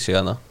 Fekk hann í sig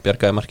hana,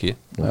 bjargaði marki.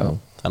 Já.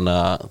 Þannig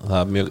að það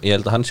er mjög, ég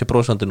held að hann sé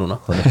brósandi núna.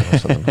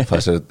 Það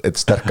er eitt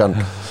sterkan.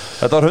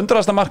 Þetta var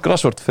 100. mark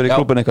Rashford fyrir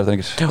klúbbin ykkar,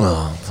 drengir.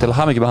 Til að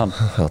hafa ekki með hann.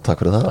 Já,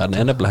 takk fyrir það. Hann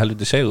er nefnilega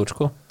helviti segur,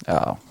 sko.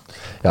 Já,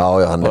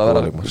 hann er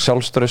góður.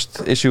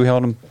 Sjálfströst issue hjá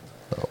honum.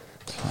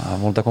 Það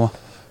er volið að koma.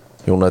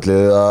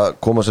 Jónætlið að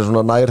koma sér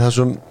svona nær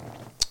þessum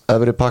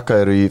efri pakka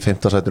eru í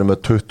 5. sætinu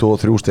með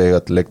 23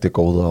 stig, leikti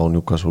góða á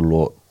Newcastle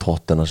og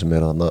Tottenham sem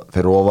er þarna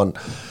fyrir ofan.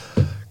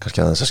 Kannski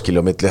að þess að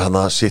skilja á milli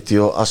hana City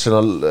og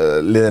Arsenal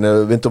liðinu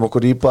vindum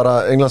okkur í bara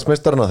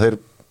Englandsmeistarana, þeir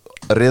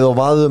riðu á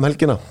vaðu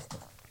helgina,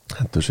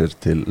 hendur sér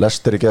til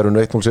Leicester í gerðun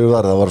 1-0 sigur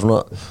þar, það var svona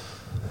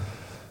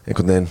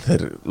einhvern veginn,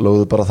 þeir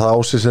lögðu bara það á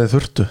sig sem þeir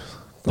þurftu,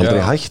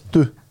 aldrei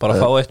hættu bara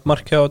fá eitt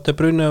mark hjá De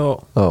Bruyne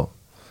og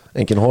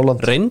engin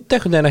Haaland reyndi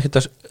einhvern veginn ekkert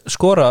að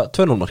skora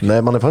 2-0 mark.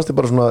 Nei, manni fannst þið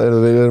bara svona,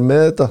 við erum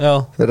með þetta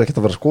þeir eru ekkert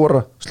að fara að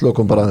skora,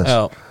 slökum bara aðeins.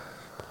 Já.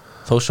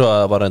 Þó svo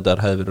að var reyndar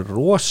hefði verið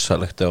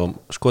rosalegt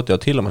ef skoti á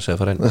Tílamann segja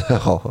fara inn.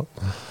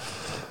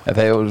 En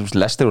þegar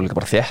Leicester eru líka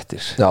bara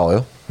þéttir. Já.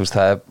 Þú veist,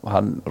 það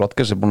hann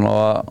Rodgers búin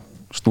að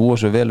snúa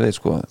svo vel við,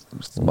 sko.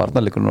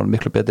 Varnarleikurinn var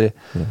miklu betri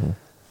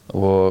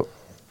og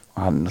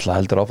hann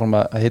heldur áfram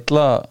að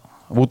hylla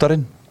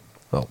Vútarinn.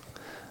 Já.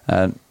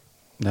 En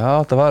já,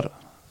 þetta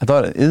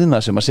var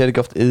yðnasi, maður sér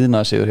ekki oft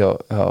yðnasi hjá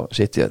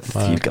City að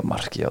þýlga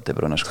marki á De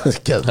Bruyne, sko.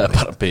 Það er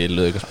bara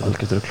biluð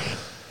eitthvað.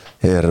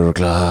 Ég er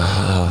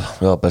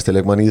örgulega besti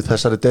leikmann í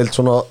þessari deild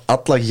svona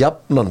alla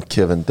jafnan.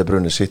 Kevin De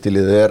Bruyne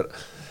City-liðið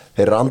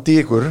er andi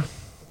í ykkur.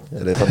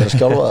 Er þið það að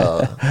skjálfa það?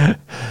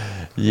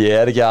 Ég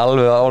er ekki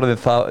alveg að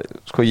orðið það,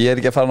 sko, ég er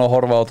ekki að fara að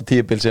horfa á þetta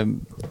tímabil sem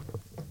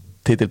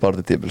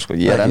titilbáratu tímabil, sko.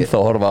 Ég er ennþá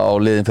að horfa á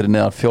liðin fyrir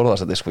neðan 4.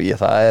 sæti, sko.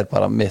 Það er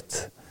bara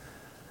mitt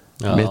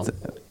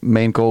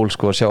main goal,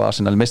 sko, að sjá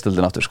Arsenal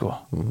mistildin aftur, sko.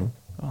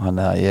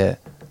 Þannig að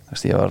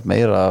ég var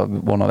meira að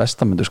vona að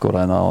Vestam myndi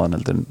skora en á hann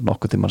heldur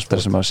nokkuð tíma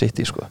sem að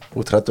City, sko.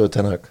 Þú trættuðu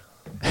Ten Hag?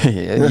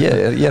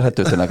 Ég er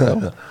hættuðu Ten Hag,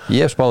 já.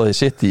 Ég spáði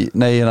City,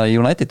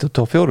 United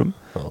top 4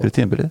 fyrir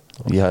tímabilið.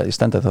 Ég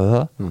stendaði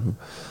það.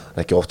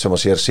 Ekki oft sem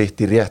að sér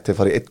City rétt þeir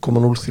fara í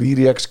 1,03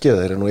 í XG,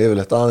 þeir eru nú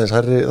yfirleitt aðeins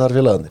herri þar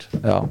félagarnir.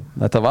 Já,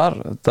 þetta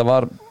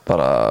var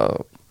bara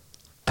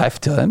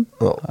tæft hjá þeim.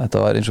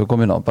 Þetta var eins og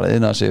kom inn á, bara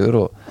yðnaði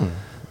sigur og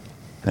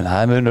en það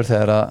er munur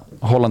þegar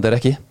að Holland er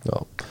ekki.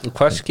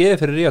 Hvað skeiði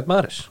fyrir Riyad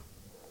Mahrez?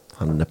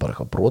 Hann er bara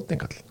eitthvað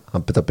brotningall.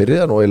 Hann byrja að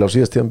byrja nú eiginlega á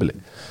síðast tímabili.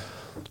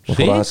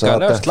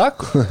 Ríkalega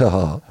slagur.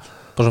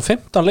 Bara svo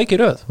 15 leiki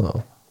í röð.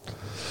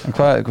 En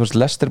hvað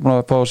Leicester er búin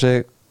að fá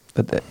sig,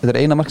 þetta er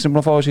eina mark sem er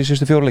búin að fá sig í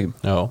síðustu 4 leikum.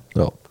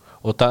 Já.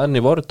 Og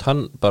Danny Ward,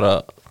 hann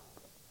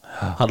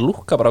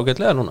lúkka bara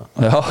ágætlega núna.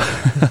 Já.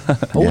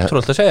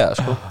 Ótrúlega að segja,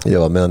 sko.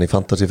 Ég var með hann í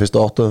Fantasy fyrstu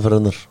 8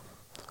 umferðirnar.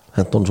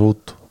 Hentu hans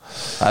út.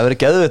 Það hefur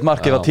verið geðveitt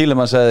markið á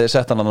Tílemann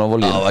sett hann á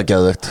volíu. Það var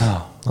geðveitt.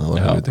 Það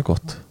var helviti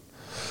gott.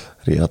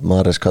 Riyad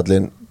Mahrez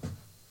kallinn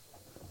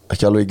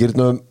ekki alveg í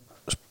gírnum,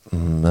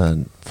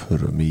 en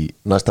förum í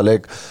næsta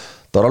leik.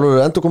 Það var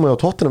alveg endur komið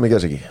á Tottenham í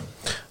gerðs ekki.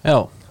 Já.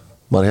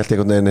 Man held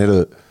einhvern veginn,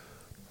 heyrðu,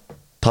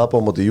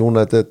 tapa á móti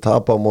United,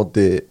 tapa á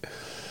móti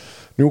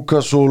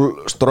Newcastle,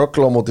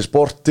 ströggla á móti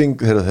Sporting,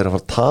 þeir að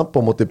fara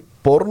tapa á móti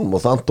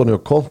Bournemouth,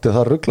 Antonio Conte,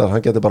 það rugglar,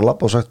 hann getur bara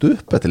lappa og sagt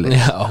upp eftir leik.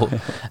 Já,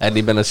 en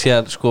ég meina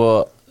síðan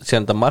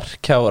þetta mark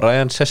hjá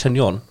Ryan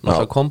Sessegnon,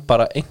 kom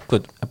bara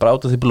einhvern, bara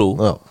out of the blue.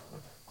 Já.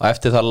 Og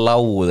eftir það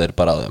lágu þeir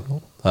bara á þeim.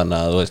 Þannig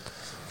að þú veist,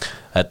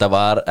 þetta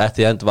var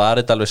eftir end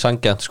var þetta alveg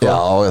sangjant, sko. Já,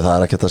 það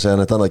er ekkert að segja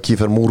neitt annað.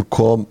 Kiefer Moore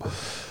kom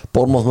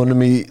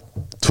Bournemouth-mönnum í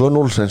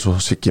 2-0 eins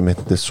og Siggi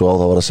myndist svo á,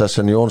 það var að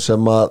Sessegnon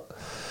sem að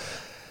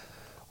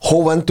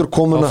hóf endur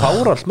komuna. Og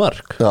fáralt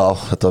mark. Já,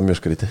 þetta var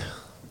mjög skrítið.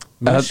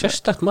 Mjög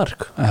sérstakt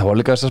mark. Það var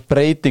líka þessar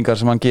breytingar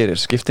sem hann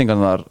gerir,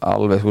 skiptingarnar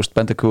alveg, þú veist,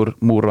 Bentancur,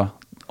 Moura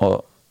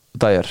og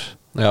Dyer.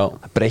 Já.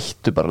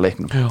 Breyttu bara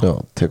leiknum. Já,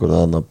 tekur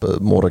það að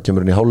Moura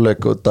kemur inn í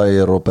hálfleik og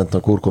Dyer og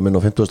Bentancur kom inn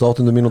á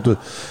 58. mínútu.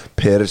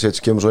 Perisic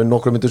kemur svo inn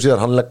nokkru mínútur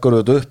síðar, hann leggur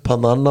þetta upp,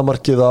 hann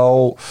annamarkið á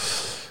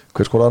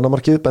hver skora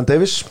annamarkið? Ben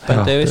Davies.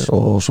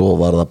 Og svo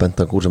var það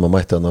Bentancur sem að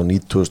mætti hann á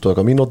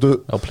 90. mínútu.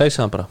 Og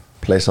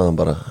pleysaði hann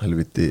bara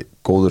helviti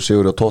góður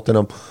sigur á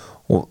Tottenham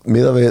og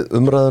miðað við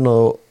umræðuna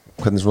og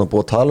hvernig svona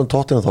búið að tala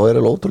Tottenham, þá er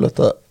það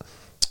ótrúlegt að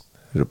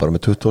þeir eru bara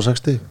með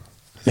 26.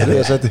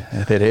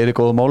 Þeir eru í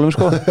góðum málum,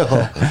 sko.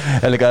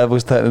 En líka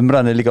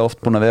umræðan er líka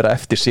oft búin að vera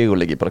eftir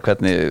sigurleiki, bara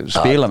hvernig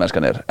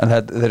spilamennskan er, en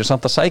þeir eru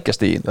samt að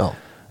sækjast í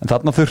en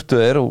þarna þurftu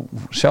þeir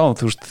og sjáum,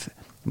 þú veist,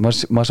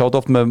 maður sátt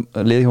oft með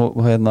liði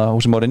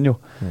húsi Mourinho,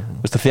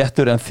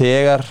 þéttur en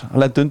þegar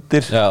lent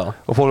undir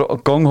og fór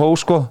gong-hó,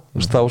 sko,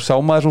 þá sá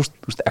maður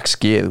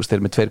XG, þeir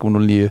eru með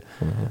 2,09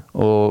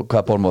 og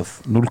hvað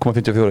Bournemouth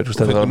 0,54,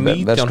 það var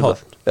 19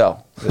 hóð. Já,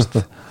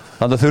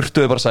 þannig að þurftu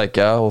við bara að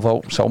sækja og þá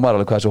sá maður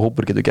alveg hvað þessu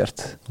hópur getur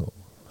gert.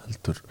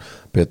 Heldur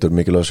betur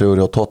mikilvæg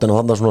sigur hjá Tottenham og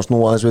hann að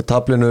snúa aðeins við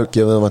tablinu,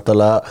 gefið þeim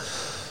vantarlega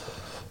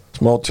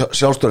smá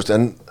sjálfstraust,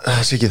 en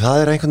Siggi,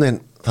 það er einhvern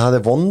veginn, það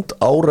er vond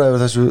ára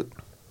yfir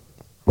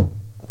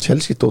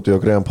Chelsea dóti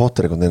og Graham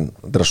Potter einhvern veginn,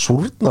 þetta að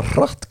súrna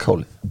hratt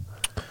kálið.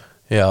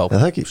 Já,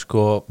 það ekki?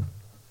 Sko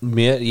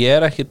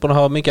ég ekki búin að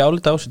hafa mikið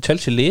álita á þessu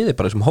Chelsea liði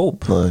bara sem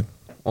hóp. Nei.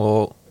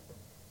 Og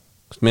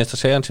mér finnst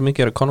að segja hann sem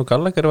mikið Conor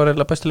Gallagher var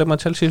eiginlega besti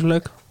leikmaður Chelsea í þessum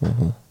leik.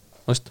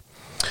 Veist?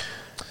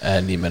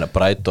 En ég meina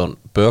Brighton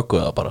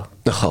bökuð það bara.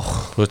 Já.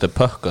 Þú veist, þeir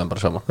pökkuð það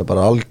bara saman. Það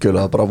bara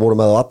algjörlega, það bara voru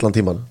með það allan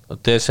tíman.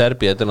 Og De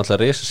Serbi, þetta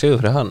náttúrulega risa sigur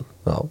fyrir hann.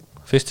 Já.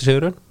 Fyrsti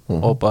sigurinn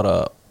og bara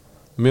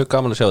mjög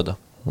gaman að sjá þetta.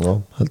 Já,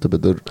 heldur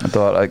betur. Þetta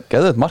var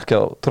geðveikt marki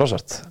á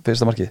Trossard,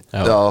 fyrsta marki.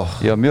 Já.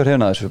 Ég var mjög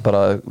hrifinn af þessu,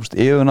 bara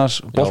yfirnas,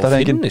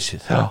 boltarhengin.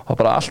 finnisið. Já, það var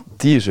bara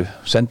allt í þessu.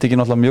 Sendi ekki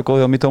náttúrulega mjög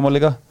góði á Mitoma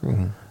líka.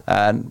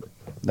 En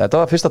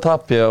þetta var fyrsta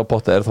tap ég á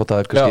Potter, þótt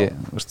að það kannski,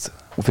 veist,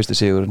 og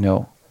fyrsti sigurinn, já.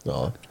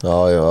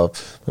 Það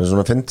er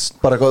svona finnst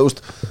bara eitthvað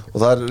og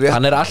það er rétt.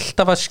 Hann er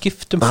alltaf að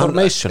skipta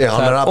formation.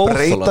 Hann er að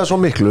breyta svo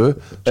miklu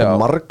sem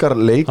margar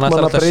leikmanna hann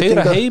er alltaf að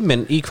sigra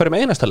heiminn í hverjum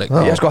einasta leik.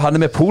 Já, sko, hann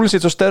er með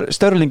Pulisic og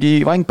Sterling í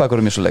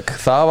vængbakurum í svo leik.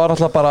 Það var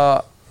alltaf bara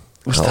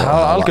það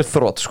var algjör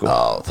þrótt sko.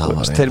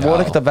 Þeir voru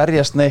ekkert að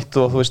verjast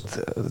neitt og þú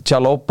veist,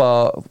 Tjalopa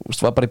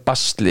var bara í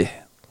basli.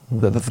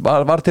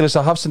 Það var til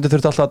þess að Hafsendi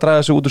þurfti alltaf að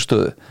draga sig út úr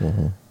stöðu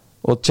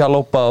og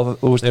Tjalopa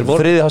og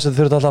þriði Hafsendi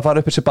þurfti alltaf að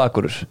fara upp í sig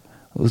bakurur.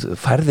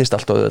 Færðist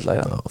alltaf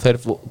auðvitað. Þeir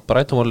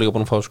Brighton voru líka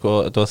búin að fá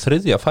sko, þetta var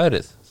þriðja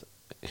færið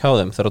hjá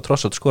þeim þegar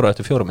Trossard skoraði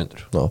eftir 4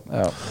 mínútur. Já,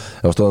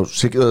 mér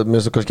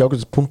finnst það kannski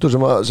ákveðist punktur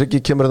sem að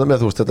Siggi kemur þetta með,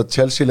 þú veist, þetta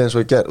Chelsea eins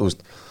og ég ger, þú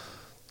veist,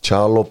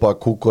 Tjalopa,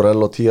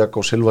 Cucurella og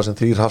Thiago Silva sem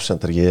 3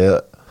 hafsendar,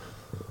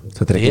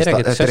 þetta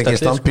er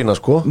ekki stampína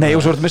sko. Nei,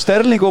 og svo er þetta með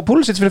Sterling og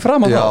Pulisic fyrir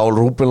fram á það. Já,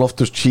 Ruben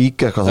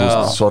Loftus-Cheek eitthvað, þú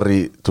veist,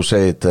 sorry to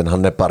say it, en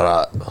hann er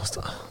bara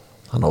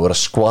hann á að vera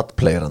squad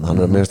player hann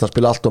er minnst að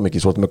spila allt og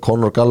mikið, svo með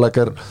Conor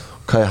Gallagher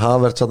Kai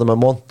Havertz með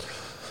Mont,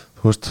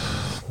 þú veist,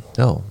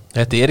 já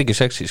þetta er ekki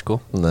sexy sko.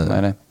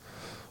 Nei.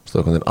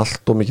 Það er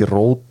allt og mikið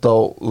róta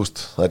og þú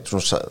veist,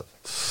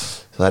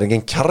 það er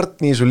engin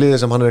kjarn í þessu liði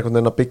sem hann er einhvern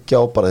veginn að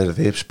byggja á bara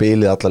þegar þið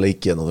spilið alla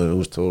leiki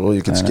og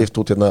ég get skipt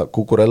út hérna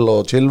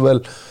Cucurella og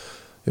Chilwell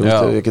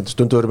ég get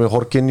stundu verið með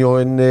Jorginho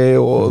inni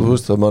og þú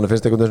veist, mann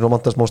finnst einhvern veginn svona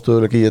manta smá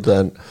stöðuleik í þetta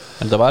en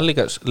það var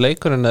líka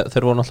leikurinn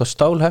þeir voru náttúrulega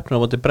stálheppnir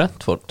á móti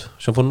Brentford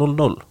sem fór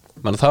 0-0,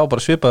 menn það var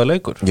bara svipaði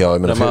leikur. Já, ég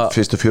meina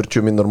fyrstu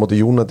 40 mínútur á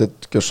móti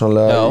United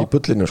gjörsamlega í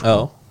bullinu sko.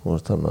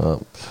 Þannig að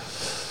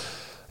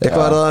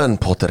eitthvað er það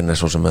en Potterinn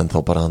er svo sem enn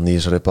þá bara hann í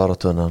þessari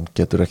baráttu en hann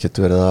getur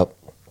ekkert verið að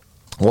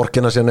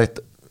vorkina sér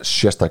neitt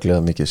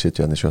sérstaklega mikið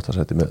sitja hann í 7.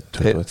 sæti með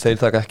 21.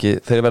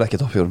 Þeir verða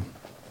ekki topp 4.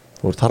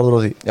 Þú ert harður á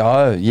því?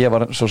 Já, ég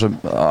var svo sem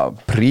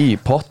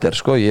pre-Potter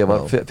sko, ég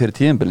var fyrir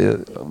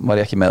tíðinbilið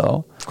var ég ekki með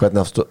á. Hvernig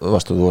varstu?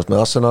 Þú varst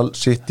með Arsenal,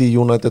 City,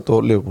 United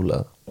og Liverpool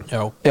eða?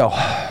 Já.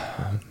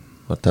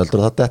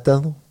 Heldur það þetta eða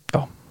þú?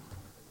 Já,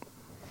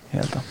 ég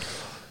held að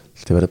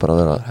Þið verður bara að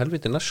vera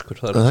helviti naskur.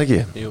 Það er ekki?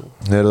 Jú.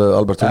 Heyrðu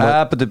Albert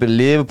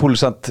Liverpool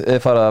samt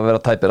fara að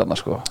vera tæpir þarna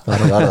sko.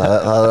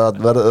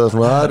 Það verður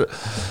svona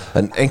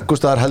en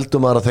einhvers staðar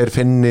heldur maður að þeir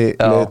finni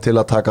leið til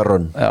að taka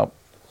rönn. Já.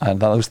 En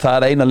það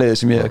er eina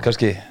liði sem ég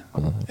kannski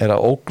er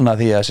að ógna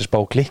því að þessi spá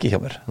klikki hjá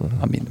mér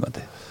að mínum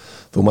andi.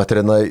 Þú mættir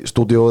hérna í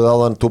stúdíóið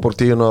áðan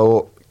 2x10 og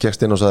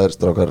gekkst inn og sagðir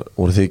strákar,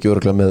 voru þið ekki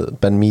örugglega með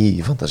Ben Mee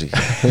í fantasy?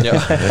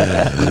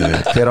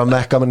 Hver á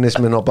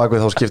mekkanismin á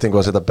bakvið þá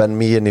skiptingu að setja Ben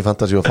Mee inn í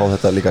fantasy og fá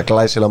þetta líka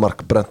glæsilega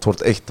mark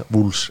Brentford 1,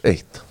 Wolves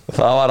 1?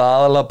 Það var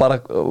aðalega bara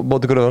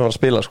móti hverju að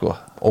spila sko.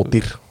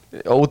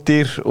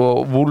 Ódýr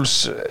og Wolves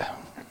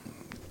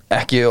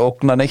ekki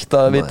ógna neitt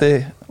að viti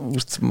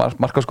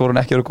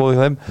markaskórun ekki eru góð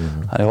í þeim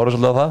þannig horfði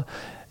svolítið á það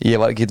ég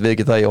var ekki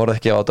við það, ég horfði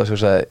ekki á þetta og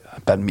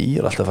sagði Ben Mee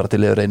er alltaf að fara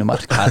til yfir einu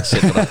mark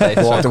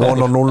þú átti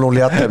vona 0-0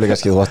 í aðtefli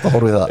kannski, þú varst að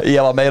horfa í það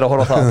ég var meira að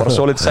horfa á það, bara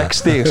solid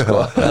 60 sko.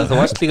 Þú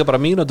varst líka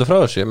bara mínútu frá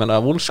þessu ég menna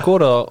að Wolves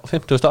skoraði á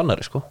 50.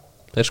 annari sko.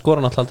 Þeir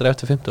skora náttúrulega aldrei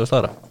eftir 50.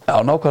 aðra. Já,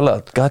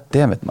 nákvæmlega,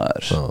 goddammit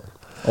maður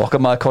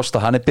okkar maður Costa,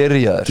 hann er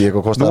byrjaður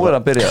nú er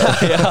hann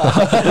byrjaður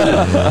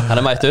hann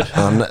er mættur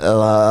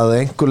að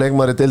einhver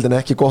leikmaður í deildin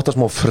ekki gott að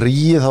smá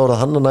frí þá er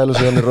það hann að nælu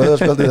sig hann í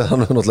rauðarspjaldi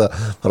hann er náttúrulega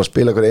að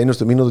spila hver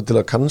einustu mínútu til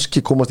að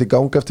kannski komast í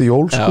gang eftir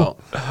jól sko.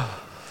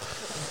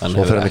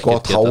 Svo fyrir hann í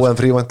gott HM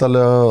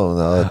frívæntalega og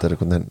þetta er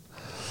einhvern veginn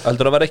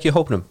heldur að vera ekki í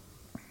hópnum?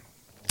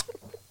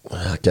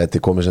 Það gæti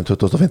komið sem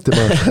 2050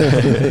 maður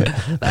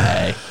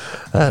Nei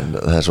en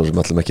það er svo sem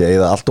allum ekki að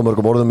eyða allt og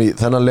mörgum orðum í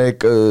þennan leik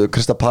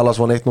Crystal Palace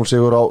vann 1-0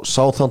 sigur á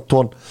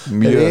Southampton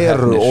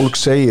eru ólg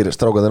segir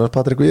stráka þennast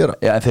Patrik og ég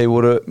en þeir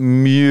voru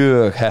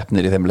mjög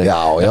hefnir í þeim leik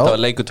þetta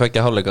var leikur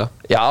 2 hálfleika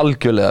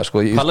algjörlega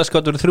sko Palace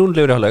gott verið 3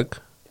 leifur í hálfleik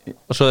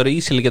og svo er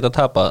Ísili geta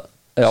tapa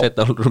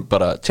setna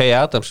bara Che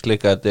Adams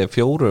líka þetta er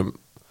 4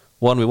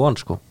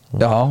 1v1 sko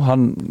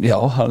hann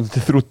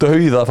þrjú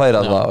dauð að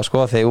færa það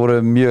sko þeir voru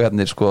mjög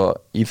hefnir sko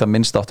í það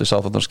minnst áttu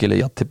Southampton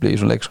skilja jafntefli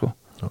í svona leik sko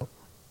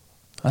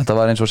þetta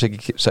var eins og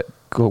Siggi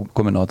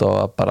komin á þetta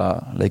var bara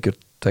leikur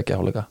 2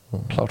 hálfleika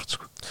klárt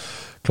sko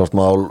klárt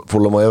mál,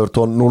 Fulham og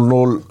Everton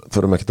 0-0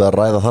 þurfum ekki að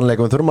ræða þann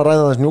leik við þurfum að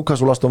ræða þess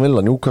Newcastle og Aston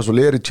Villa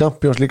Newcastle er í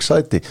Champions League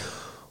sæti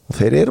og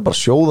þeir eru bara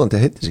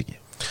sjóðandi heitis ekki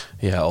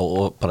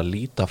og bara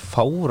líta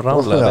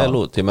fáránlega vel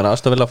út ég meina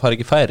Aston Villa fari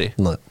ekki færi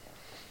Nei.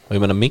 og ég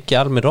meina Miki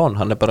Almirón,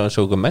 hann bara eins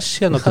og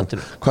Messi hann á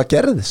kantinu. Hvað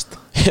gerðist?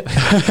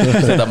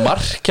 Þetta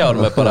markja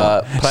hann með bara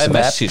præði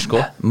Messi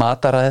sko.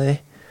 Mataræði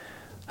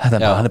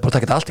hann bara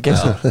takkið allt í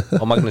geimslu.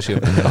 Og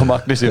magnesíum.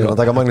 Hann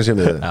taka magnesíum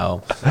við. Já,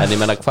 en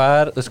ég meina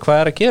hvað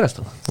er að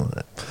gerast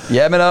það?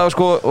 Ég meina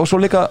sko, og svo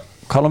líka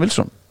Callum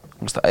Wilson,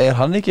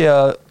 hann ekki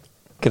að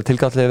gera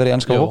tilkallega verið í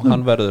ennska hópnum? Jú,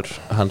 hann verður,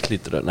 hann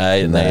hlýtur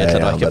Nei, ég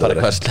ætla ekki að fara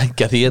eitthvað að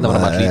slengja því en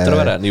hann hlýtur að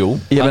vera, en jú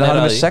Ég meina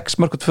hann með 6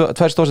 mörg og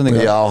 2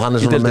 stóðsendingar. Já, hann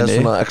svona með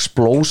svona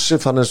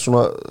explosive, hann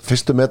svona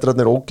fyrstu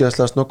metrarnir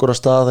ógeðslega snöggur að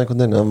stað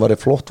einhvern veginn, hann var í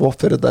flott vopp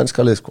fyrir þetta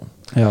ennska lið sko.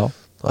 Já.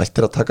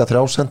 Ættir að taka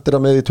 3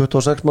 sendira með í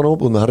 26 mann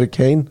hóp með Harry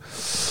Kane.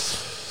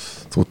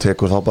 Þú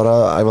tekur þá bara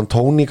Ivan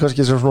Toney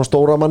kannski sem svona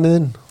stóra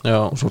manniðinn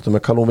og svo ertu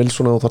með Callum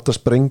Wilson og þú þarft að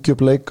sprengja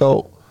upp leik á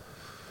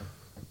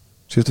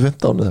síðustu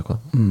 15 eða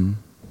eitthvað.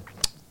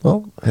 Já,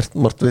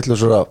 margt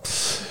vitlausur að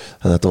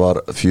þetta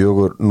var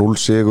 4-0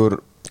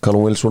 sigur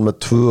Callum Wilson með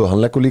 2, hann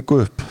leggur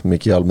líka upp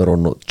Miki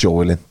Almirón og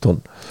Joey Linton.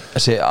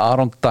 Þessi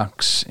Aaron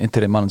Danks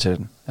interim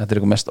managerin, þetta er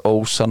eitthvað mest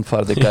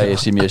ósannfærði gæi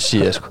sem ég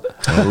sé sko.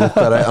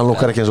 Hann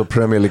lukkar ekki eins og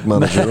Premier League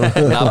manager.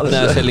 Nafnið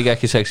það sé líka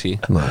ekki sexy.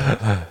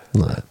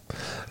 Nei.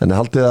 En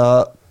haldið að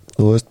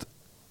þú veist,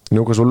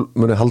 Newcastle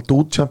muni halda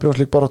út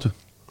Champions League baráttu?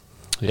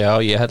 Já,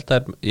 ég held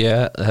að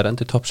það er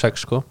endur top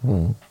 6 sko.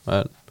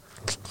 En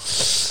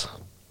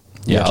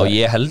já,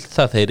 ég held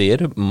það þeir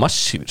eru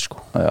massífir sko.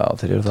 Já,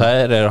 þeir eru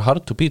það er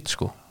hard to beat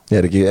sko. Ég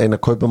er ekki eina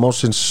kaupum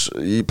ásins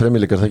í Premier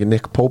League, það ekki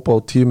Nick Pope á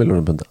 10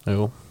 milljónum punda?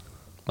 Jú,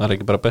 það er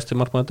ekki bara besti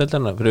markmaður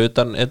deildarinnar fyrir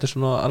utan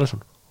Ederson og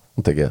Alisson.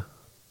 Hún tekið það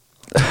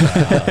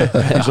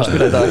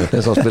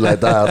eins og spilaði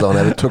í dag allavega,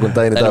 ef við tökum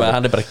daginn í dag.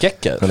 Hann er bara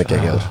geggjaður. Hann er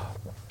geggjaður.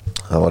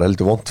 Það var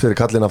heldur vont fyrir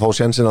kallinn að fá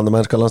sénsinn á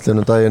mennska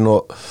landsliðnum daginn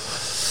og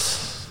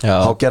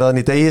þá gerði hann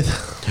í degið.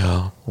 Já,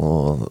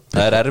 og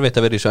það er erfitt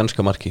að vera í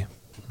svenska marki.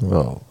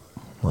 Já,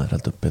 það er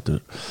heldur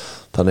betur.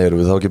 Þannig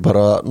erum við þá ekki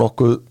bara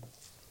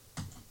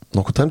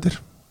nokkuð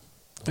tæmdir.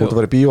 Þú ert að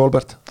vera í bíó,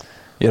 Albert?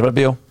 Ég er bara í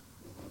bíó.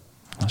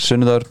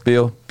 Sunnudagur,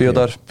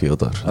 bíódagur.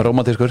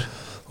 Rómantískur.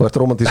 Þú ert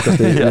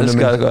rómantískast í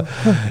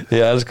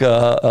Ég elska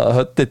að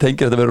Höddi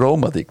tengir þetta með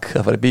rómantík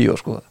að fara í bíó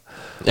sko.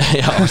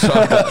 Já,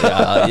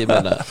 ég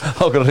meina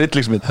ákveðna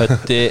hryllingsmynd.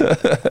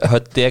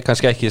 Höddi er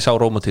kannski ekki sá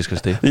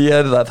rómantískasti.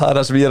 Það er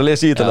það sem ég er að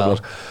lesa í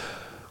þetta.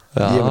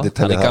 Ég myndi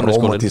telja það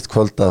rómantískt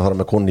kvöld að fara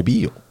með konin í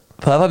bíó.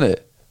 Það er þannig?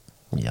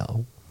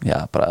 Já,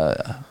 bara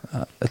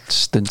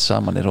stund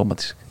saman er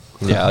rómantísk.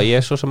 Já, ég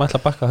er svo sem ætla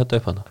að bakka Höddi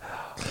upp hana.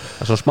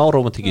 Það er svo smá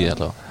rómantík í því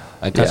allavega.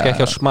 En kannski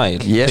ekki á smæl.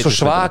 Ég er svo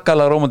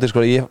svakalega rómantík sko.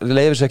 Ég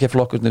leifir sér ekki að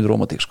flokkast niður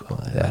rómantík sko.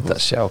 Þetta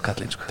sjá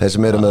kallinn sko. Þeir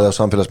sem eru með það á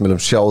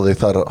samfélagsmiðlum sjá þig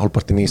þar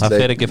hálfpartinn í Ísleik. Það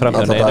fer ekki fram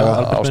hjá neinu.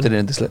 Ástin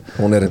er yndisleg.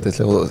 Hún er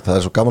yndisleg og það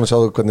er svo gaman að sjá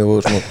þig hvernig þú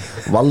svona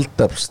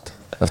valdefst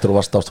eftir að þú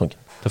varst ástfangi.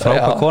 Það er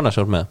frábær kona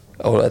svo með.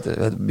 Þetta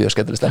er mjög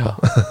skemmtileg stemma.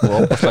 Og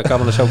óbúslega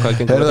gaman að sjá hvað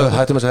gengur. Heyrðu,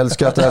 hættum þess að helst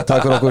skjátt að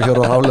takk fyrir okkur hér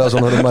og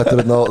Hafliðason höfum mættur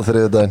á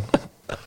þriðjudaginn.